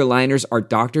 Byte clear aligners are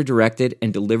doctor-directed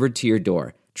and delivered to your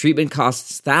door. Treatment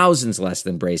costs thousands less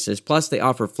than braces, plus they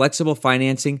offer flexible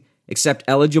financing, accept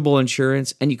eligible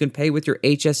insurance, and you can pay with your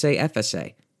HSA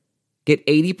FSA. Get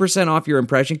 80% off your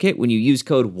impression kit when you use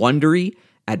code WONDERY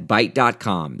at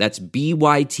Byte.com. That's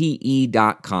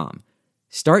BYTE.com.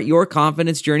 Start your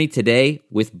confidence journey today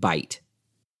with Byte.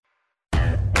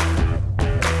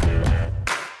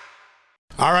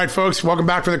 All right, folks, welcome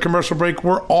back for the commercial break.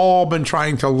 We're all been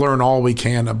trying to learn all we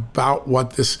can about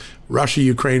what this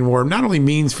Russia-Ukraine war not only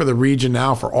means for the region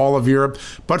now, for all of Europe,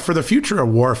 but for the future of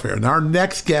warfare. And our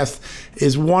next guest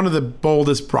is one of the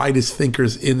boldest, brightest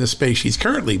thinkers in the space. She's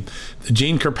currently the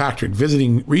Jeane Kirkpatrick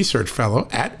Visiting Research Fellow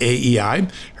at AEI.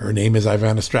 Her name is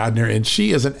Ivana Stradner, and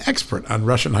she is an expert on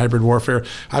Russian hybrid warfare.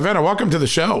 Ivana, welcome to the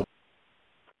show.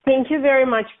 Thank you very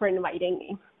much for inviting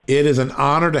me. It is an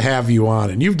honor to have you on,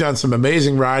 and you've done some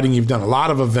amazing writing. You've done a lot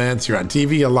of events. You're on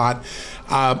TV a lot.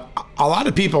 A lot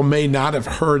of people may not have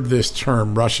heard this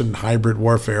term, Russian hybrid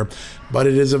warfare, but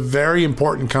it is a very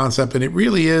important concept, and it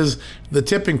really is the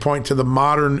tipping point to the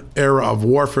modern era of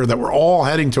warfare that we're all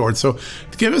heading towards. So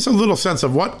give us a little sense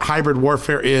of what hybrid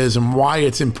warfare is and why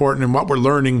it's important and what we're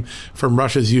learning from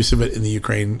Russia's use of it in the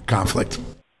Ukraine conflict.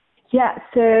 Yeah,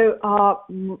 so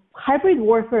hybrid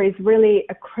warfare is really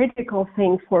a critical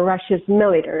thing for Russia's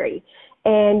military.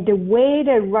 And the way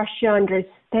that Russia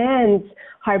understands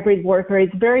hybrid warfare is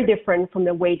very different from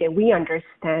the way that we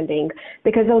understanding.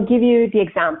 Because I'll give you the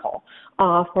example.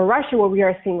 For Russia, what we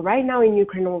are seeing right now in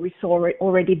Ukraine, what we saw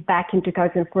already back in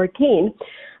 2014,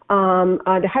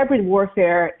 the hybrid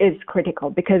warfare is critical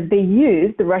because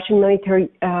the Russian military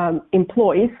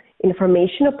employs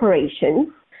information operations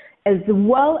as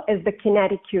well as the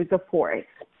kinetic use of force.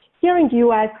 Here in the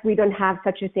U.S., we don't have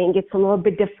such a thing. It's a little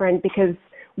bit different because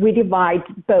we divide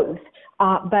both.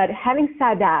 But having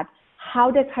said that, how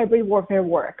does hybrid warfare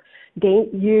work? They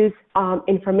use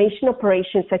information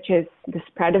operations such as the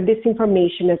spread of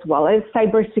disinformation as well as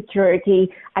cybersecurity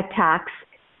attacks.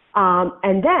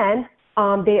 And then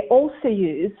they also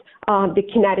use the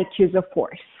kinetic use of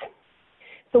force.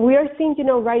 So we are seeing,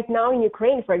 right now in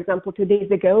Ukraine, for example, 2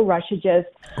 days ago, Russia just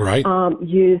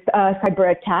used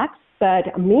cyber attacks.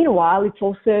 But meanwhile, it's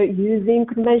also using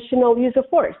conventional use of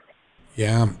force.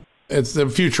 Yeah. It's the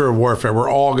future of warfare. We're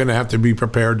all going to have to be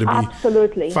prepared to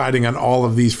be fighting on all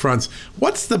of these fronts.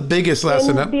 What's the biggest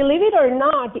lesson? And believe it or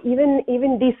not,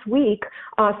 even this week,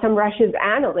 some Russian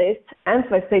analysts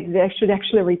emphasize they should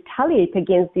actually retaliate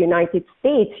against the United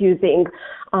States using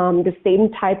the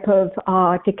same type of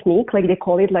technique, like they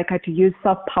call it, like to use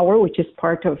soft power, which is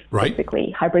part of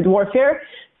basically hybrid warfare,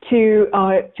 to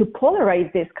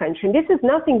polarize this country. And this is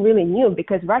nothing really new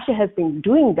because Russia has been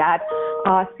doing that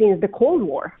since the Cold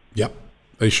War. Yep,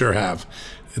 they sure have.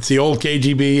 It's the old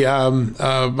KGB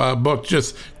book,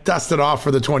 just dusted off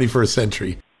for the 21st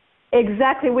century.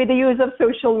 Exactly, with the use of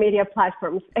social media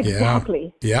platforms.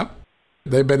 Exactly. Yeah. Yep.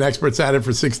 They've been experts at it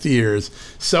for 60 years,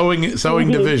 sowing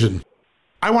division.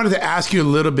 I wanted to ask you a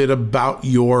little bit about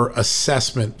your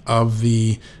assessment of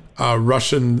the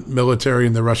Russian military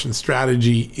and the Russian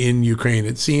strategy in Ukraine.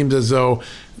 It seems as though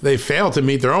they failed to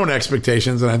meet their own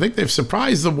expectations, and I think they've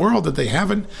surprised the world that they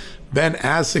haven't been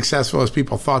as successful as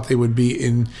people thought they would be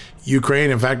in Ukraine.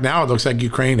 In fact, now it looks like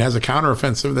Ukraine has a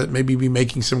counteroffensive that maybe be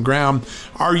making some ground.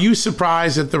 Are you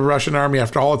surprised that the Russian army,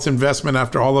 after all its investment,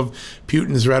 after all of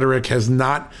Putin's rhetoric, has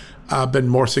not been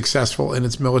more successful in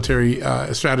its military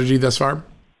strategy thus far?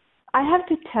 I have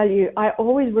to tell you, I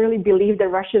always really believed that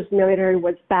Russia's military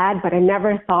was bad, but I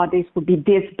never thought this would be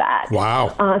this bad.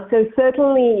 Wow. So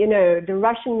certainly, the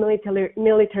Russian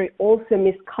military also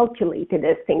miscalculated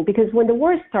this thing because when the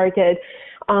war started,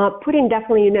 Putin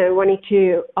definitely, wanted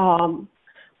to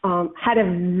had a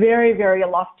very, very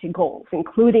lofty goals,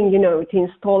 including, to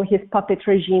install his puppet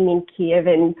regime in Kiev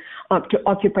and to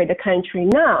occupy the country.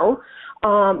 Now,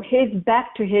 he's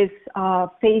back to his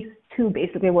phase 2,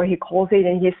 basically, where he calls it,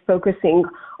 and he's focusing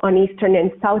on eastern and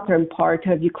southern part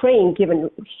of Ukraine, given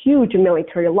huge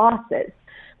military losses.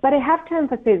 But I have to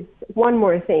emphasize one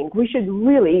more thing. We should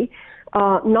really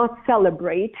not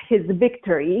celebrate his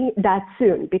victory that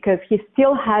soon, because he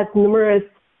still has numerous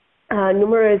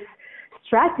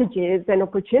strategies and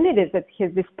opportunities at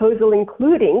his disposal,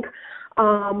 including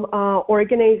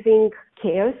organizing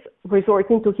chaos,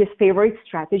 resorting to his favorite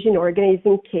strategy and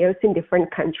organizing chaos in different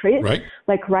countries. Right.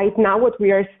 Like right now, what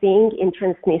we are seeing in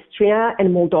Transnistria and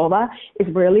Moldova is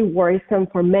really worrisome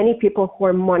for many people who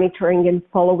are monitoring and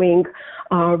following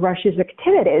Russia's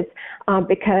activities,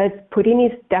 because Putin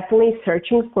is definitely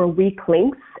searching for weak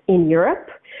links in Europe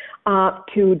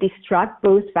to distract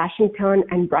both Washington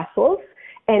and Brussels.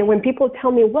 And when people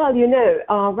tell me, well,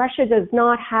 Russia does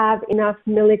not have enough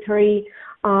military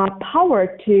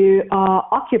power to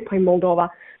occupy Moldova,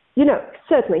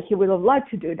 certainly he would have loved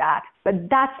to do that, but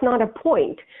that's not a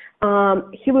point.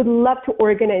 He would love to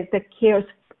organize the chaos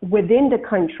within the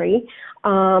country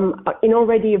in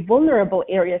already vulnerable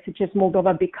areas such as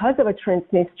Moldova because of a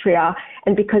Transnistria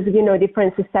and because of,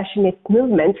 different secessionist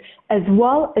movements, as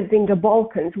well as in the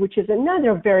Balkans, which is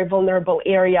another very vulnerable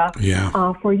area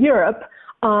for Europe.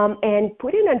 And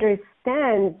Putin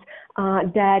understands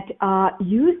that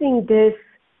using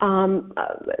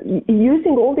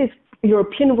all these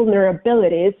European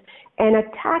vulnerabilities and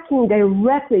attacking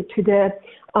directly to the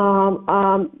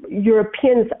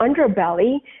Europeans'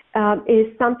 underbelly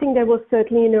is something that will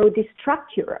certainly,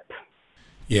 distract Europe.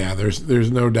 Yeah,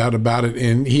 there's no doubt about it.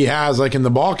 And he has, like in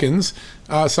the Balkans,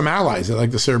 some allies,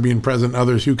 like the Serbian president,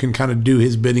 others who can kind of do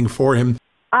his bidding for him.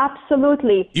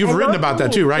 Absolutely. You've written about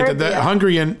that too, right? That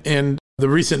Hungary and the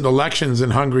recent elections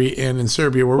in Hungary and in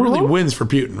Serbia were really wins for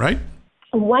Putin, right?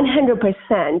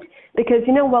 100%. Because,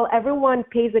 while everyone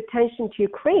pays attention to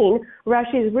Ukraine,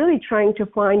 Russia is really trying to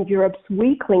find Europe's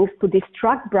weak links to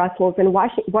distract Brussels and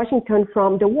Washington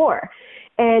from the war.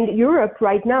 And Europe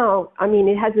right now,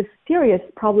 it has a serious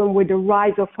problem with the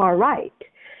rise of far right.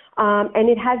 And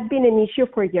it has been an issue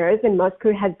for years, and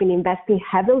Moscow has been investing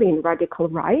heavily in radical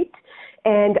right.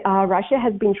 And Russia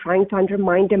has been trying to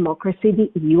undermine democracy,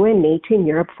 the EU and NATO in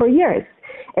Europe for years.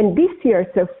 And this year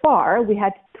so far, we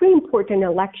had 3 important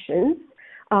elections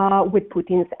with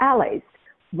Putin's allies.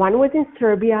 One was in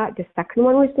Serbia, the second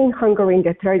one was in Hungary, and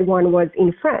the third one was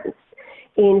in France.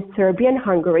 In Serbia and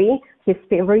Hungary, his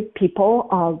favorite people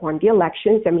won the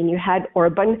elections. I mean, you had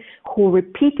Orban, who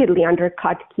repeatedly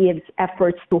undercut Kiev's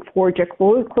efforts to forge a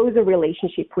closer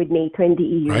relationship with NATO and the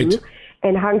EU. Right.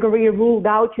 And Hungary ruled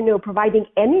out, providing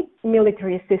any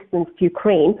military assistance to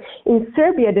Ukraine. In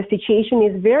Serbia, the situation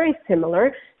is very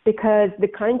similar because the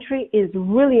country is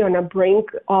really on a brink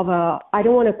of I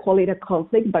don't want to call it a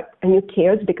conflict, but a new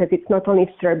chaos, because it's not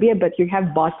only Serbia, but you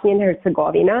have Bosnia and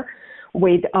Herzegovina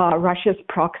with Russia's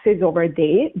proxies over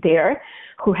there,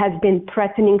 who has been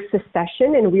threatening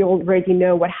secession, and we already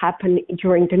know what happened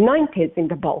during the 90s in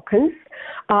the Balkans.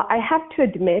 I have to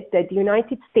admit that the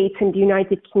United States and the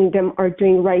United Kingdom are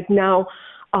doing right now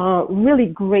really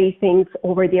great things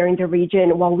over there in the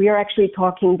region. While we are actually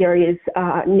talking, there is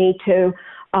NATO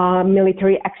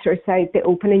military exercise. They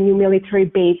open a new military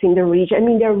base in the region. I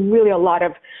mean, there are really a lot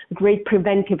of great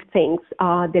preventive things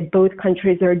that both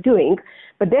countries are doing.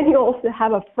 But then you also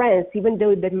have a France, even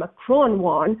though that Macron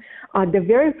won, the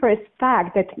very first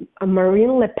fact that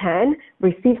Marine Le Pen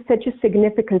received such a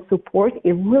significant support,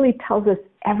 it really tells us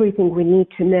everything we need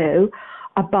to know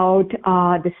about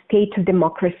the state of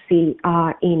democracy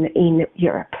in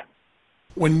Europe.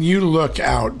 When you look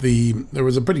out, there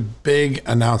was a pretty big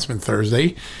announcement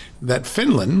Thursday that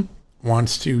Finland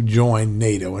wants to join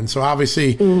NATO. And so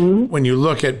obviously, when you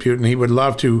look at Putin, he would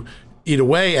love to eat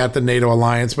away at the NATO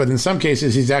alliance, but in some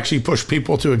cases, he's actually pushed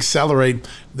people to accelerate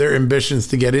their ambitions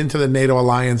to get into the NATO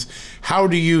alliance. How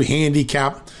do you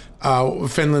handicap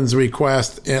Finland's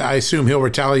request? I assume he'll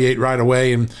retaliate right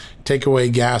away and take away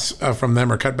gas from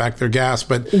them or cut back their gas.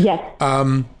 But yes.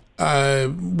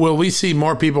 Will we see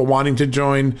more people wanting to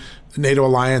join the NATO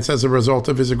alliance as a result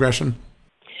of his aggression?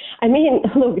 I mean,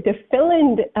 look,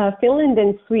 Finland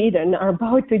and Sweden are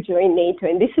about to join NATO,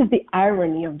 and this is the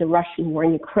irony of the Russian war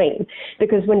in Ukraine.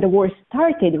 Because when the war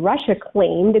started, Russia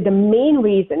claimed that the main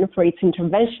reason for its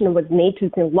intervention was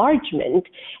NATO's enlargement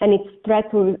and its threat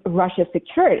to Russia's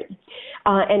security.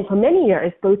 And for many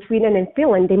years, both Sweden and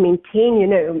Finland, they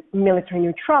maintained, military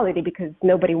neutrality because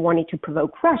nobody wanted to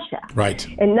provoke Russia. Right.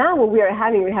 And now what we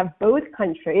have both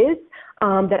countries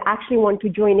that actually want to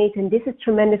join NATO, and this is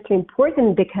tremendously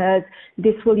important because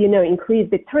this will, increase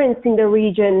deterrence in the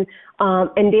region,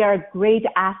 and they are great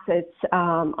assets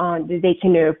that they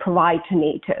can provide to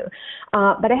NATO.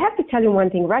 But I have to tell you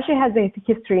one thing: Russia has a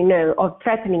history of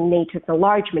threatening NATO's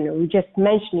enlargement. We just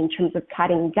mentioned in terms of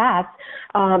cutting gas.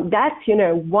 That's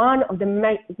one of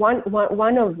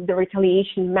the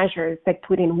retaliation measures that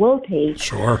Putin will take.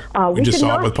 Sure, we just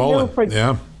saw it with Poland.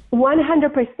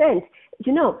 100%.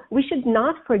 We should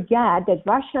not forget that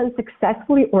Russia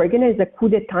unsuccessfully organized a coup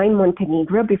d'etat in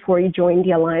Montenegro before it joined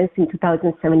the alliance in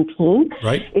 2017.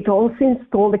 Right. It also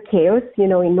installed a chaos, in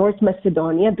North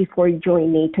Macedonia before it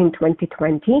joined NATO in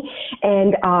 2020.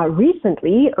 And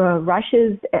recently,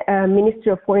 Russia's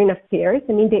Ministry of Foreign Affairs,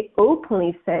 they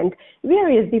openly sent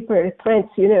various different threats,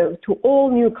 to all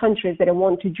new countries that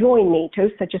want to join NATO,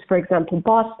 such as, for example,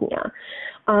 Bosnia.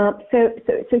 So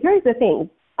here's the thing.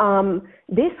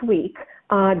 This week,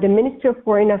 the Ministry of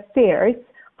Foreign Affairs,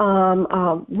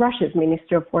 Russia's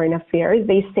Ministry of Foreign Affairs,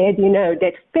 they said,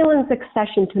 that Finland's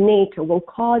accession to NATO will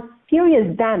cause serious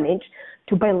damage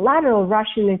to bilateral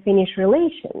Russian and Finnish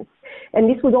relations. And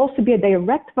this would also be a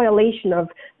direct violation of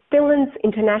Finland's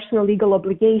international legal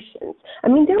obligations.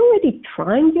 They're already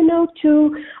trying,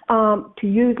 to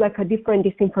use a different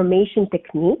disinformation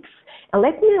techniques. And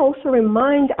let me also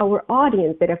remind our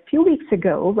audience that a few weeks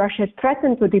ago, Russia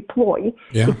threatened to deploy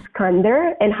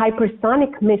Iskander and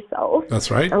hypersonic missiles. That's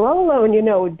right. And let alone,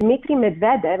 Dmitry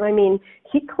Medvedev,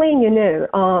 he claimed,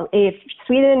 if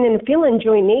Sweden and Finland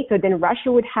join NATO, then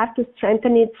Russia would have to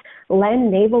strengthen its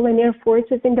land, naval, and air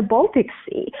forces in the Baltic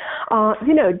Sea.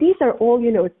 These are all,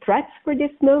 threats for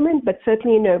this moment, but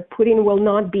certainly, Putin will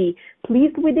not be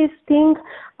pleased with this thing.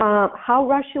 How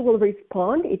Russia will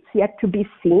respond, it's yet to be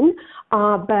seen.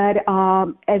 But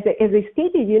as I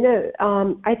stated,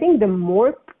 I think the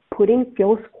more Putin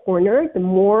feels cornered, the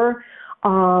more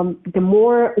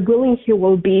willing he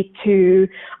will be to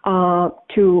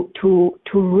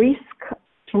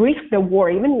risk the war.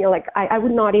 Even I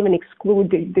would not even exclude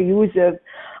the use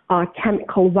of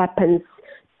chemical weapons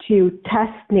to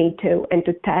test NATO and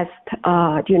to test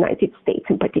the United States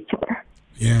in particular.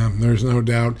 Yeah, there's no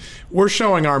doubt. We're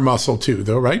showing our muscle too,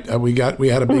 though, right? We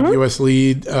had a big U.S.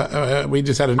 lead. We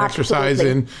just had an exercise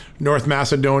in North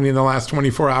Macedonia in the last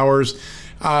 24 hours.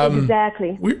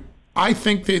 Exactly. I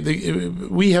think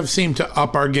we have seemed to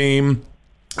up our game.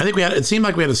 I think it seemed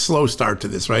like we had a slow start to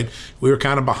this, right? We were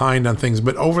kind of behind on things,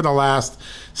 but over the last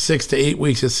 6 to 8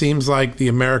 weeks, it seems like the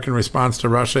American response to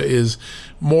Russia is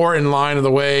more in line of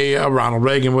the way Ronald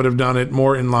Reagan would have done it,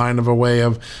 more in line of a way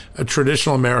of a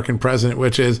traditional American president,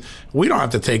 which is, we don't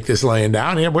have to take this laying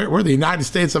down here. We're the United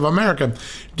States of America.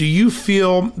 Do you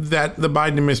feel that the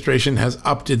Biden administration has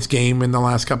upped its game in the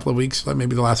last couple of weeks, like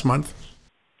maybe the last month?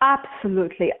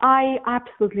 Absolutely. I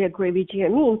absolutely agree with you. I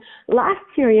mean, last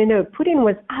year, Putin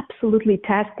was absolutely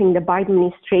testing the Biden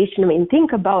administration. I mean,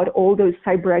 think about all those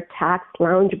cyber attacks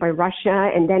launched by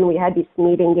Russia, and then we had this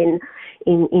meeting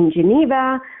in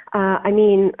Geneva.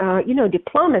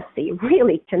 Diplomacy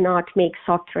really cannot make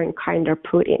softer and kinder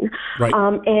Putin. Right.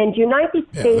 And United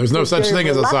States... there's no such thing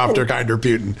as a softer, kinder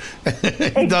Putin.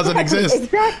 It doesn't exist.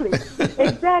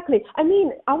 Exactly. I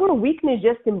mean, our weakness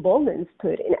just emboldens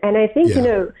Putin. And I think,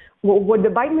 what the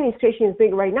Biden administration is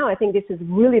doing right now, I think this is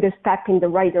really the step in the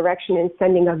right direction and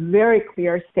sending a very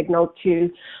clear signal to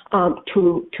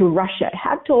Russia. I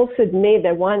have to also admit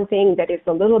that one thing that is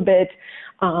a little bit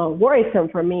worrisome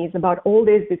for me is about all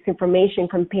this disinformation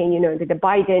campaign, that the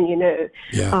Biden,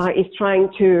 is trying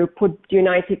to put the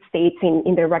United States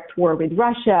in direct war with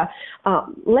Russia.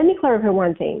 Let me clarify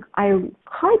one thing. I'm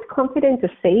quite confident to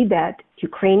say that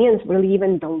Ukrainians really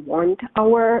even don't want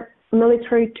our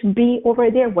military to be over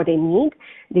there. What they need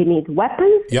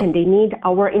weapons, and they need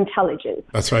our intelligence.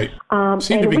 That's right.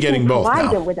 Seem to be getting both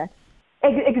now. Them with that.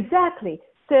 Exactly.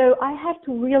 So I have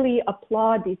to really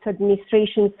applaud this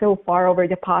administration so far over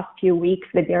the past few weeks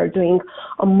that they are doing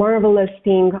a marvelous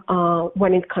thing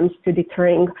when it comes to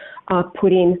deterring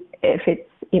Putin, if it's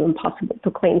even possible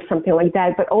to claim something like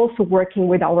that, but also working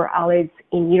with our allies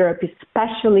in Europe,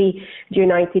 especially the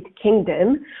United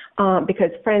Kingdom,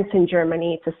 because France and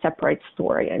Germany, it's a separate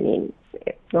story. I mean,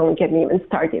 don't get me even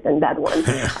started on that one.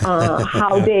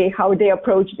 How they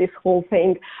approach this whole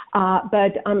thing.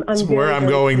 But That's where I'm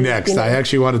going next. I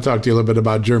actually want to talk to you a little bit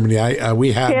about Germany.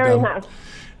 We had fair enough.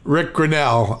 Rick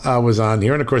Grinnell was on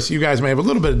here. And of course, you guys may have a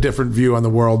little bit of different view on the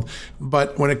world.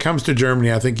 But when it comes to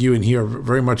Germany, I think you and he are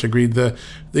very much agreed.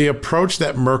 The approach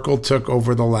that Merkel took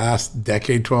over the last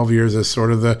decade, 12 years as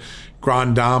sort of the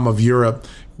grande dame of Europe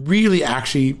really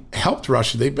actually helped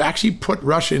Russia. They actually put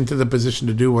Russia into the position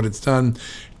to do what it's done.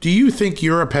 Do you think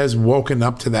Europe has woken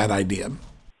up to that idea?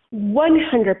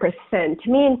 100%. I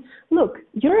mean, look,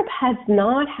 Europe has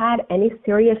not had any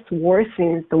serious war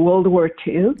since the World War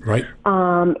II. Right.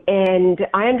 And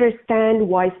I understand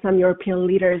why some European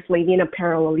leaders live in a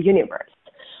parallel universe.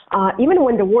 Even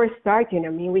when the war started, I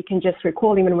mean, we can just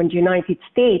recall even when the United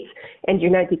States and the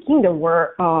United Kingdom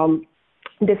were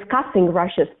discussing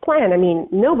Russia's plan, I mean,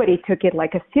 nobody took it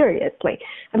seriously.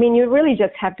 I mean, you really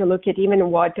just have to look at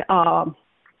even what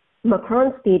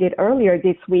Macron stated earlier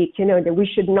this week, that we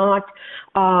should not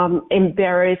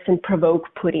embarrass and provoke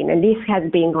Putin. And this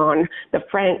has been on the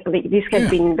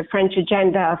French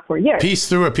agenda for years. Peace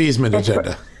through appeasement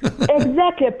agenda.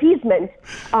 Exactly, appeasement.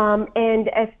 And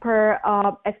as per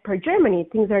Germany,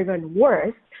 things are even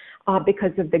worse.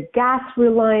 Because of the gas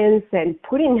reliance, and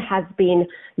Putin has been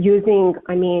using,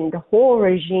 the whole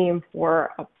regime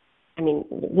for,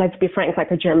 let's be frank,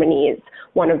 Germany is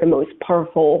one of the most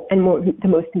powerful and the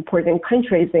most important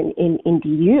countries in the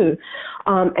EU,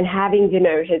 and having,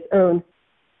 his own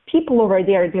people over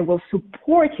there, they will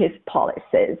support his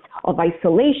policies of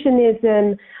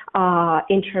isolationism,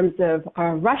 in terms of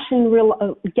Russian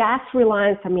gas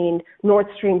reliance, Nord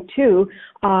Stream 2,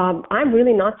 I'm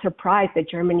really not surprised that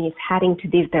Germany is heading to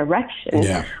this direction.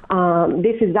 Yeah.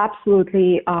 This is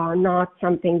absolutely not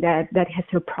something that has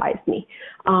surprised me.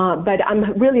 But I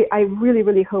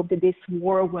really hope that this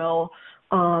war will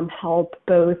help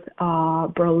both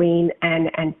Berlin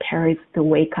and Paris to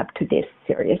wake up to this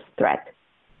serious threat.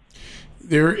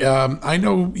 I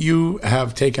know you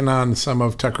have taken on some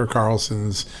of Tucker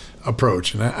Carlson's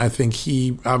approach, and I think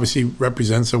he obviously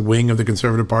represents a wing of the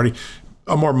Conservative Party,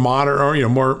 a more modern or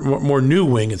more new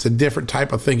wing. It's a different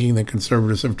type of thinking than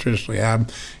conservatives have traditionally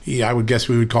had. I would guess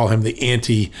we would call him the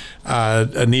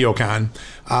anti-neocon.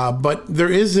 But there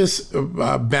is this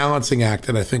balancing act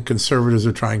that I think conservatives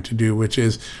are trying to do, which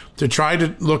is to try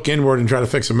to look inward and try to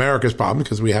fix America's problem,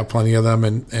 because we have plenty of them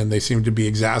and they seem to be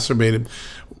exacerbated,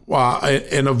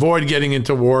 and avoid getting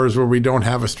into wars where we don't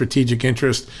have a strategic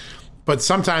interest. But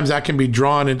sometimes that can be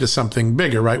drawn into something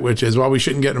bigger, right? Which is, we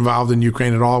shouldn't get involved in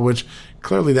Ukraine at all, which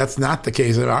clearly that's not the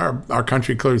case. Our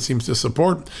country clearly seems to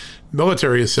support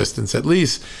military assistance, at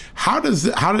least. How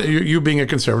do you being a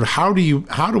conservative, how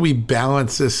do we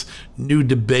balance this new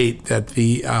debate that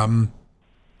the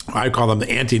I call them the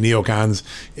anti-neocons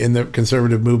in the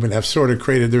conservative movement, have sort of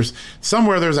created, there's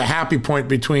a happy point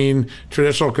between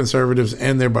traditional conservatives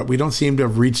and there, but we don't seem to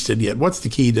have reached it yet. What's the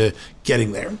key to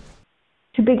getting there?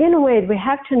 To begin with, we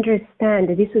have to understand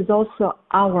that this is also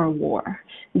our war.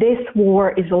 This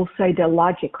war is also an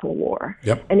ideological war.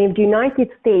 Yep. And if the United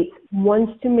States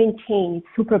wants to maintain its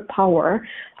superpower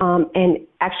and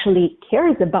actually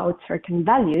cares about certain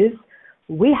values,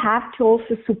 we have to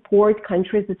also support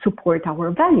countries that support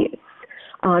our values.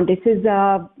 This is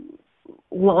a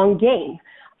long game.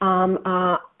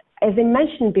 As I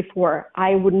mentioned before,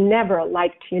 I would never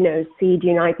like to, see the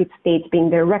United States being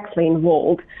directly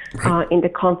involved in the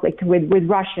conflict with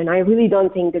Russia. And I really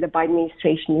don't think that the Biden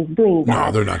administration is doing that.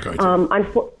 No, they're not going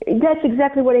to. That's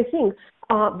exactly what I think.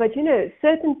 But,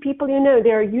 certain people,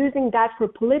 they're using that for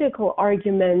political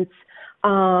arguments,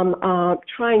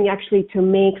 trying actually to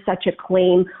make such a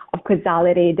claim of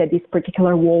causality that this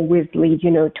particular war will lead,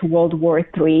 to World War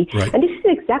III. Right. And this is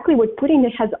exactly what Putin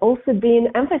has also been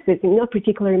emphasizing, not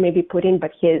particularly maybe Putin,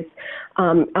 but his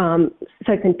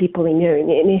certain people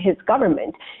in his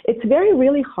government. It's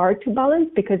really hard to balance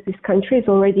because this country is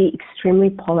already extremely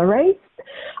polarized.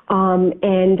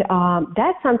 And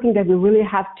that's something that we really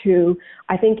have to,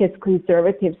 I think, as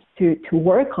conservatives to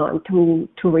work on, to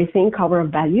rethink our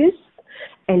values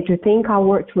and to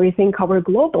rethink our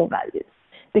global values.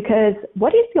 Because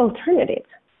what is the alternative?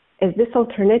 Is this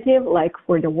alternative like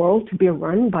for the world to be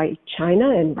run by China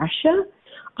and Russia?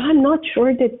 I'm not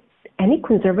sure that any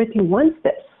conservative wants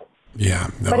this. Yeah.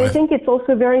 No, but I think it's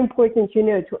also very important,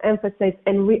 to emphasize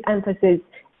and re-emphasize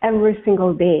every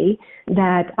single day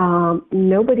that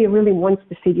nobody really wants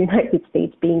to see the United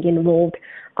States being involved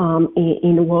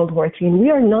in World War III. And we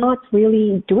are not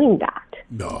really doing that.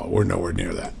 No, we're nowhere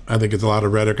near that. I think it's a lot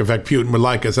of rhetoric. In fact, Putin would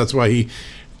like us. That's why he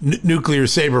nuclear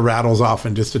saber rattles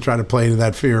often just to try to play into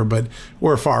that fear. But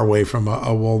we're far away from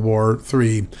a World War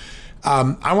III.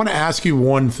 I want to ask you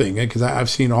one thing, because I've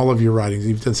seen all of your writings.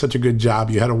 You've done such a good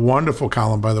job. You had a wonderful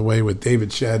column, by the way, with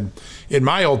David Shedd in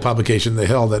my old publication, The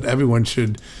Hill, that everyone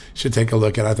should take a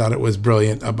look at. I thought it was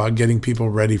brilliant about getting people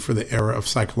ready for the era of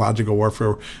psychological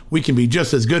warfare. We can be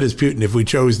just as good as Putin if we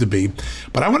chose to be.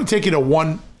 But I want to take you to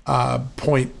one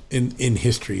point in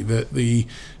history, the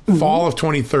fall of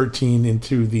 2013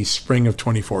 into the spring of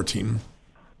 2014.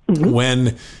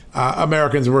 When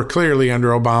Americans were clearly under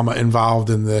Obama involved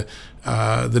in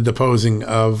the deposing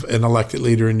of an elected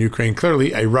leader in Ukraine,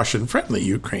 clearly a Russian-friendly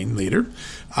Ukraine leader.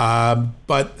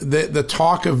 But the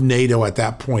talk of NATO at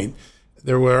that point,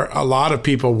 there were a lot of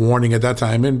people warning at that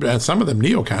time, and some of them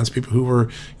neocons, people who were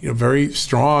very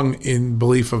strong in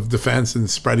belief of defense and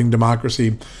spreading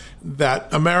democracy,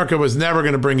 that America was never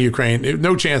going to bring Ukraine.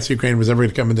 No chance Ukraine was ever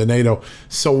going to come into NATO.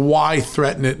 So why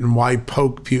threaten it and why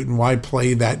poke Putin? Why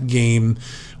play that game?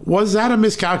 Was that a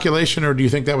miscalculation, or do you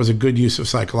think that was a good use of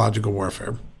psychological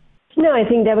warfare? No, I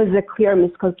think that was a clear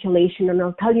miscalculation, and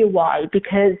I'll tell you why.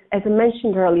 Because, as I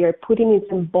mentioned earlier, Putin is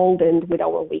emboldened with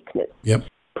our weakness. Yep.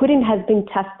 Putin has been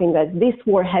testing that this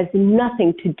war has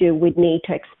nothing to do with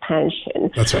NATO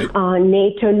expansion. That's right.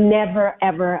 NATO never,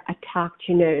 ever attacked,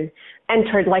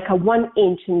 entered like a 1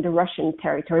 inch in the Russian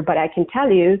territory. But I can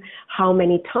tell you how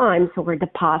many times over the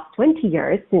past 20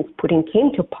 years since Putin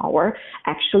came to power,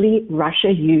 actually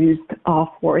Russia used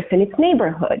force in its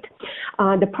neighborhood.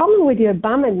 The problem with the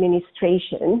Obama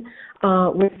administration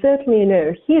was certainly,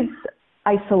 his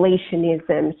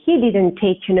isolationism. He didn't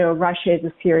take, Russia as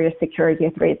a serious security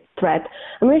threat.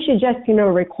 And we should just,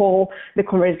 recall the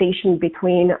conversation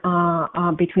between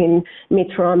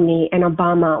Mitt Romney and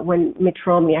Obama when Mitt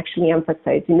Romney actually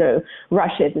emphasized,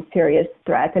 Russia is a serious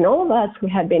threat. And all of us who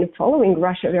have been following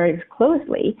Russia very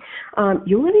closely,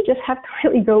 you really just have to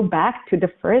really go back to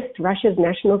the first Russia's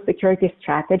national security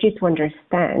strategy to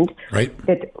understand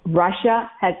that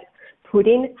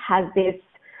Putin has this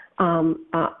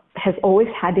has always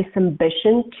had this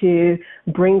ambition to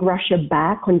bring Russia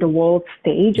back on the world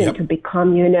stage and to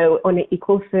become, on an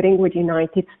equal footing with the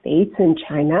United States and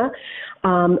China.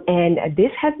 And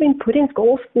this has been Putin's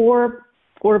goals for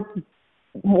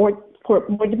more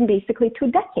than basically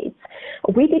 2 decades.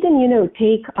 We didn't,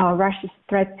 take Russia's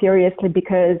threat seriously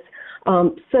because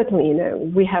certainly,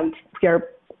 we are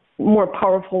more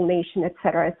powerful nation, et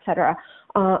cetera, et cetera.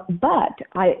 But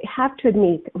I have to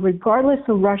admit, regardless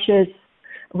of Russia's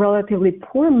relatively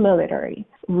poor military,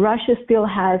 Russia still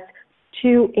has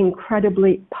 2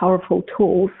 incredibly powerful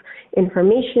tools,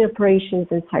 information operations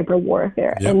and cyber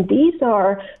warfare. Yep. And these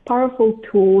are powerful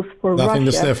tools for Nothing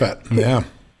Russia. to sniff at. Yeah.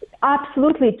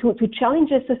 Absolutely, to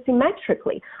challenge us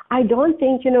asymmetrically. I don't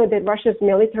think, that Russia's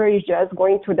military is just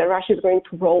Russia is going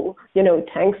to roll,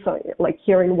 tanks like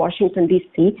here in Washington,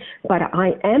 D.C., but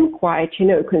I am quite,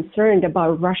 concerned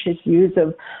about Russia's use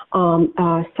of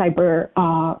cyber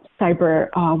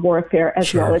warfare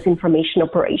as well as information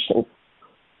operations.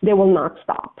 They will not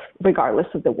stop, regardless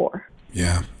of the war.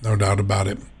 Yeah, no doubt about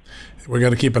it. We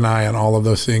got to keep an eye on all of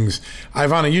those things.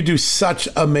 Ivana, you do such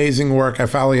amazing work. I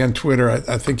follow you on Twitter.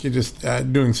 I think you're just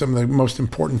doing some of the most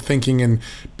important thinking and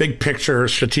big picture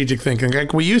strategic thinking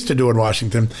like we used to do in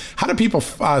Washington. How do people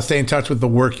stay in touch with the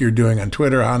work you're doing on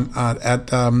Twitter,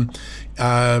 at all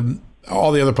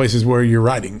the other places where you're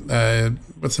writing?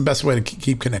 What's the best way to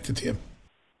keep connected to you?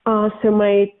 So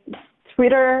my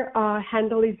Twitter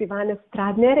handle is Ivana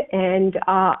Stradner, and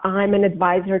I'm an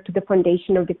advisor to the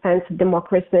Foundation of Defense of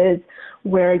Democracies,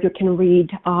 where you can read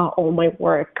all my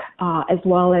work, as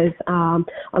well as I'm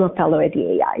a fellow at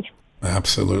the AI.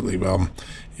 Absolutely. Well,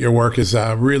 your work is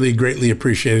really greatly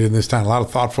appreciated in this time. A lot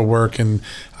of thoughtful work. And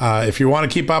if you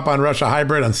want to keep up on Russia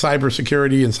Hybrid, on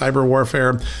cybersecurity and cyber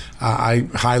warfare, I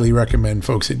highly recommend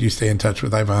folks that you stay in touch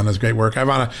with Ivana's great work.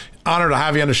 Ivana, honor to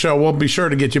have you on the show. We'll be sure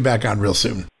to get you back on real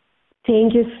soon.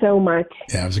 Thank you so much.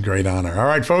 Yeah, it was a great honor. All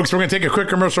right, folks, we're going to take a quick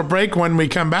commercial break. When we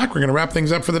come back, we're going to wrap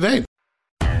things up for the day.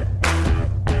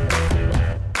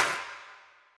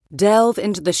 Delve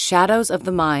into the shadows of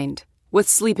the mind with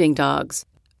Sleeping Dogs,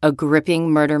 a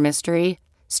gripping murder mystery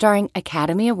starring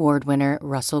Academy Award winner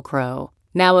Russell Crowe.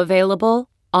 Now available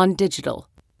on digital.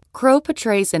 Crowe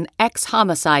portrays an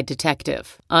ex-homicide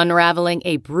detective unraveling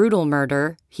a brutal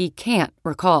murder he can't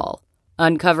recall.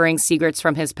 Uncovering secrets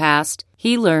from his past,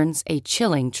 he learns a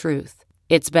chilling truth.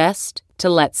 It's best to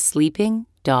let sleeping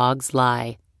dogs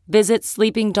lie. Visit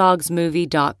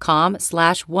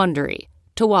sleepingdogsmovie.com/Wondery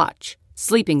to watch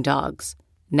Sleeping Dogs,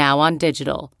 now on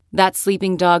digital. That's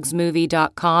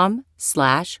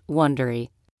sleepingdogsmovie.com/Wondery.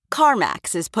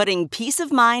 CarMax is putting peace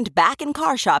of mind back in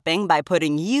car shopping by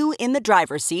putting you in the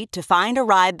driver's seat to find a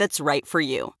ride that's right for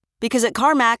you. Because at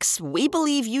CarMax, we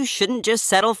believe you shouldn't just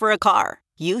settle for a car.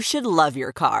 You should love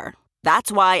your car.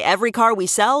 That's why every car we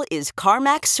sell is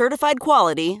CarMax certified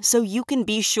quality, so you can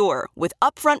be sure with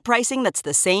upfront pricing that's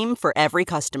the same for every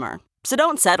customer. So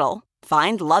don't settle.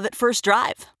 Find love at first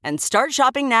drive and start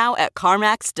shopping now at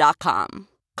CarMax.com.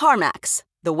 CarMax,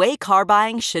 the way car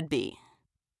buying should be.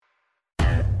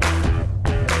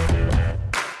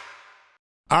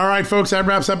 All right, folks, that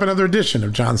wraps up another edition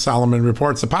of John Solomon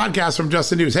Reports, the podcast from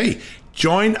Just the News. Hey,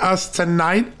 join us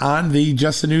tonight on the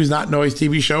Just the News, Not Noise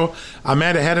TV show.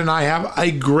 Amanda Head and I have a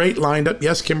great lineup.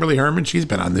 Yes, Kimberly Herman, she's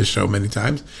been on this show many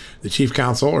times, the chief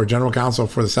counsel or general counsel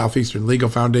for the Southeastern Legal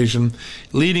Foundation,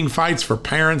 leading fights for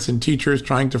parents and teachers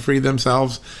trying to free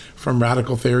themselves from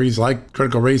radical theories like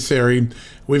critical race theory.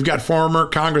 We've got former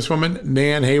Congresswoman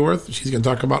Nan Hayworth. She's going to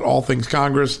talk about all things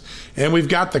Congress. And we've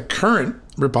got the current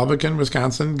Republican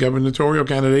Wisconsin gubernatorial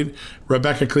candidate,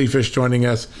 Rebecca Kleefisch, joining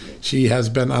us. She has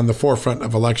been on the forefront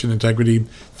of election integrity.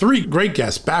 3 great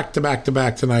guests back to back to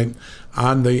back tonight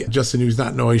on the Just the News,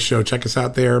 Not Noise show. Check us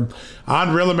out there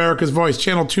on Real America's Voice,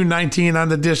 channel 219 on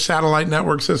the Dish satellite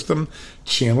network system,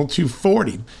 channel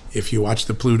 240 if you watch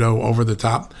the Pluto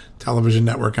over-the-top television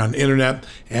network on internet.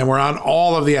 And we're on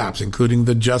all of the apps, including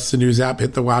the Just the News app.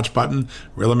 Hit the watch button.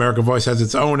 Real America Voice has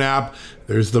its own app.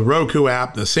 There's the Roku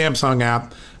app, the Samsung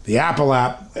app, the Apple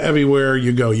app. Everywhere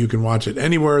you go, you can watch it.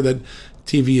 Anywhere that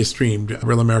TV is streamed,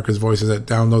 Real America's Voice is at.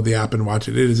 Download the app and watch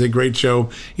it. It is a great show.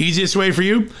 Easiest way for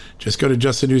you, just go to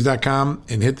justthenews.com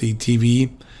and hit the TV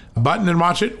button and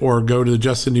watch it, or go to the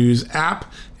Just the News app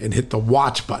and hit the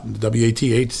watch button,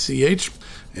 WATCH,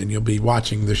 and you'll be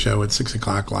watching the show at 6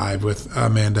 o'clock live with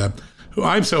Amanda, who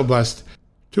I'm so blessed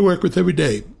to work with every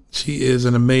day. She is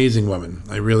an amazing woman.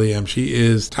 I really am. She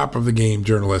is top of the game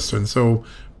journalist, and so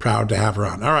proud to have her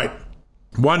on. All right.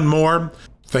 One more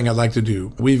thing I'd like to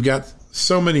do. We've got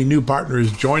so many new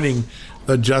partners joining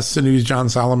the Just the News John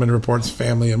Solomon Reports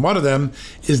family, and one of them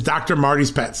is Dr.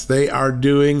 Marty's Pets. They are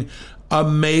doing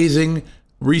amazing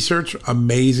research,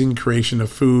 amazing creation of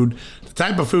food, the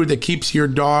type of food that keeps your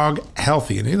dog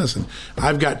healthy. And hey, listen,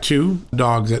 I've got 2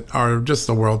 dogs that are just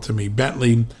the world to me,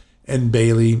 Bentley and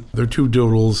Bailey. They're 2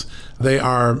 doodles. They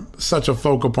are such a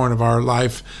focal point of our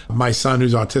life. My son,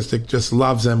 who's autistic, just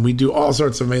loves them. We do all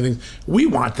sorts of amazing things. We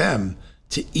want them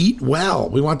to eat well.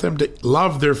 We want them to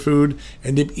love their food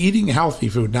and to be eating healthy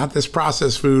food, not this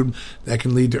processed food that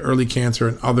can lead to early cancer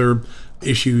and other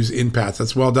issues in pets.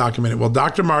 That's well documented. Well,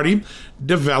 Dr. Marty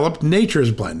developed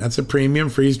Nature's Blend. That's a premium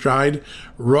freeze-dried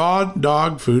raw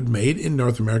dog food made in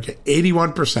North America.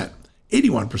 81%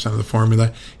 81% of the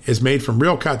formula is made from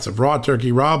real cuts of raw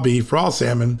turkey, raw beef, raw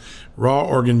salmon, raw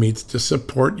organ meats to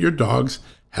support your dog's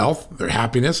health, their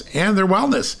happiness, and their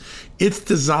wellness. It's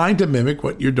designed to mimic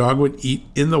what your dog would eat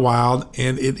in the wild,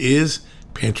 and it is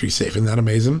pantry safe. Isn't that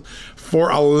amazing? For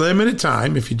a limited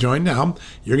time, if you join now,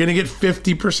 you're going to get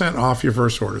 50% off your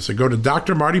first order. So go to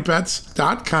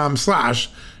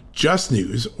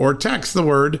drmartypets.com/justnews or text the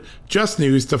word just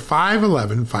news to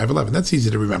 511-511. That's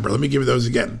easy to remember. Let me give you those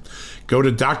again. Go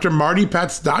to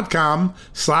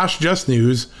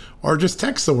drmartypets.com/justnews or just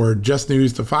text the word just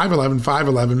news to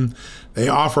 511-511. They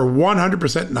offer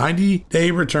 100%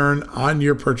 90-day return on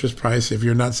your purchase price. If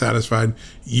you're not satisfied,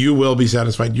 you will be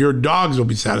satisfied. Your dogs will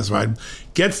be satisfied.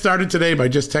 Get started today by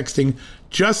just texting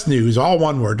just news, all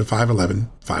one word, to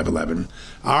 511-511.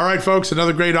 All right, folks,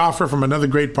 another great offer from another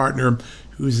great partner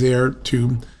who's there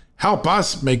to help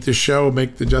us make this show,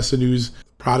 make the Just the News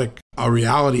product a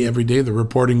reality every day, the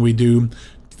reporting we do.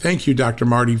 Thank you, Dr.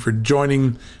 Marty, for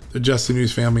joining the Just the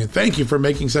News family. And thank you for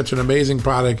making such an amazing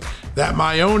product that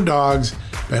my own dogs,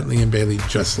 Bentley and Bailey,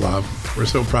 just love. We're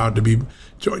so proud to be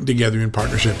joined together in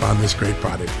partnership on this great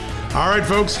product. All right,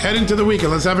 folks, head into the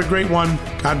weekend. Let's have a great one.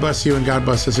 God bless you and God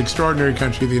bless this extraordinary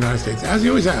country, the United States, as he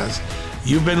always has.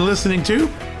 You've been listening to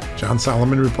John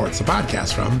Solomon Reports, the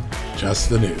podcast from Just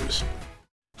the News.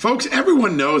 Folks,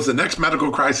 everyone knows the next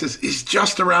medical crisis is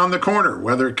just around the corner,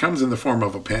 whether it comes in the form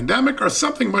of a pandemic or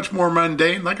something much more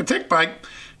mundane like a tick bite.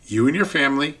 You and your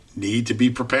family need to be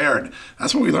prepared.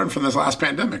 That's what we learned from this last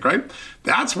pandemic, right?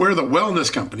 That's where the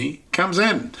Wellness Company comes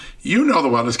in. You know the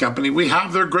Wellness Company. We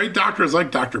have their great doctors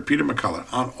like Dr. Peter McCullough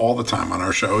on all the time on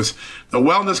our shows. The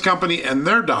Wellness Company and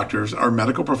their doctors are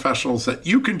medical professionals that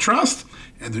you can trust,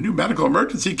 and the new medical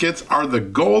emergency kits are the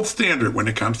gold standard when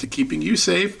it comes to keeping you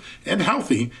safe and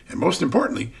healthy, and most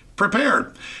importantly,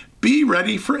 prepared. Be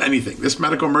ready for anything. This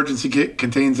medical emergency kit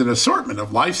contains an assortment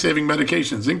of life-saving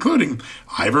medications, including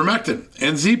ivermectin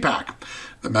and Z-Pak.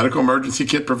 The medical emergency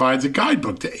kit provides a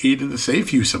guidebook to aid in the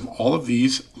safe use of all of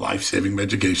these life-saving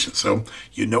medications, so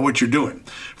you know what you're doing.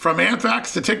 From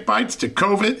anthrax to tick bites to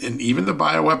COVID and even the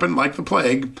bioweapon like the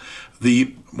plague,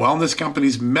 the Wellness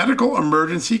Company's medical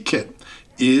emergency kit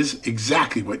is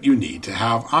exactly what you need to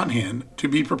have on hand to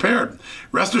be prepared.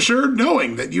 Rest assured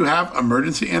knowing that you have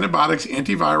emergency antibiotics,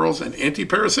 antivirals, and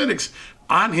antiparasitics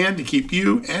on hand to keep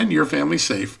you and your family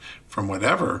safe from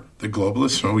whatever the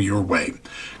globalists throw your way.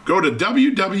 Go to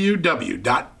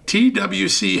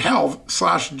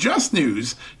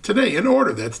www.twchealth/justnews today and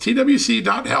order. That's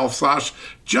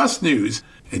twc.health/justnews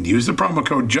and use the promo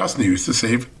code JUSTNEWS to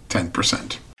save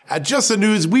 10%. At Just the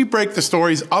News, we break the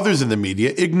stories others in the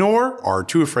media ignore or are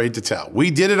too afraid to tell. We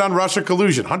did it on Russia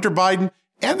collusion, Hunter Biden,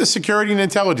 and the security and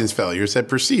intelligence failures that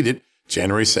preceded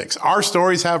January 6th. Our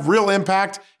stories have real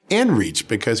impact and reach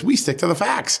because we stick to the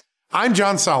facts. I'm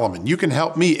John Solomon. You can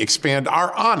help me expand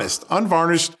our honest,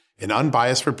 unvarnished, and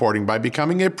unbiased reporting by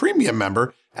becoming a premium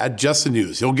member at Just the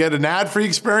News. You'll get an ad-free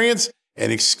experience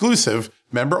and exclusive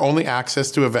member-only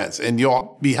access to events, and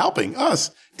you'll be helping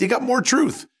us dig up more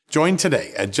truth. Join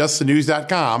today at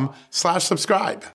justthenews.com/subscribe.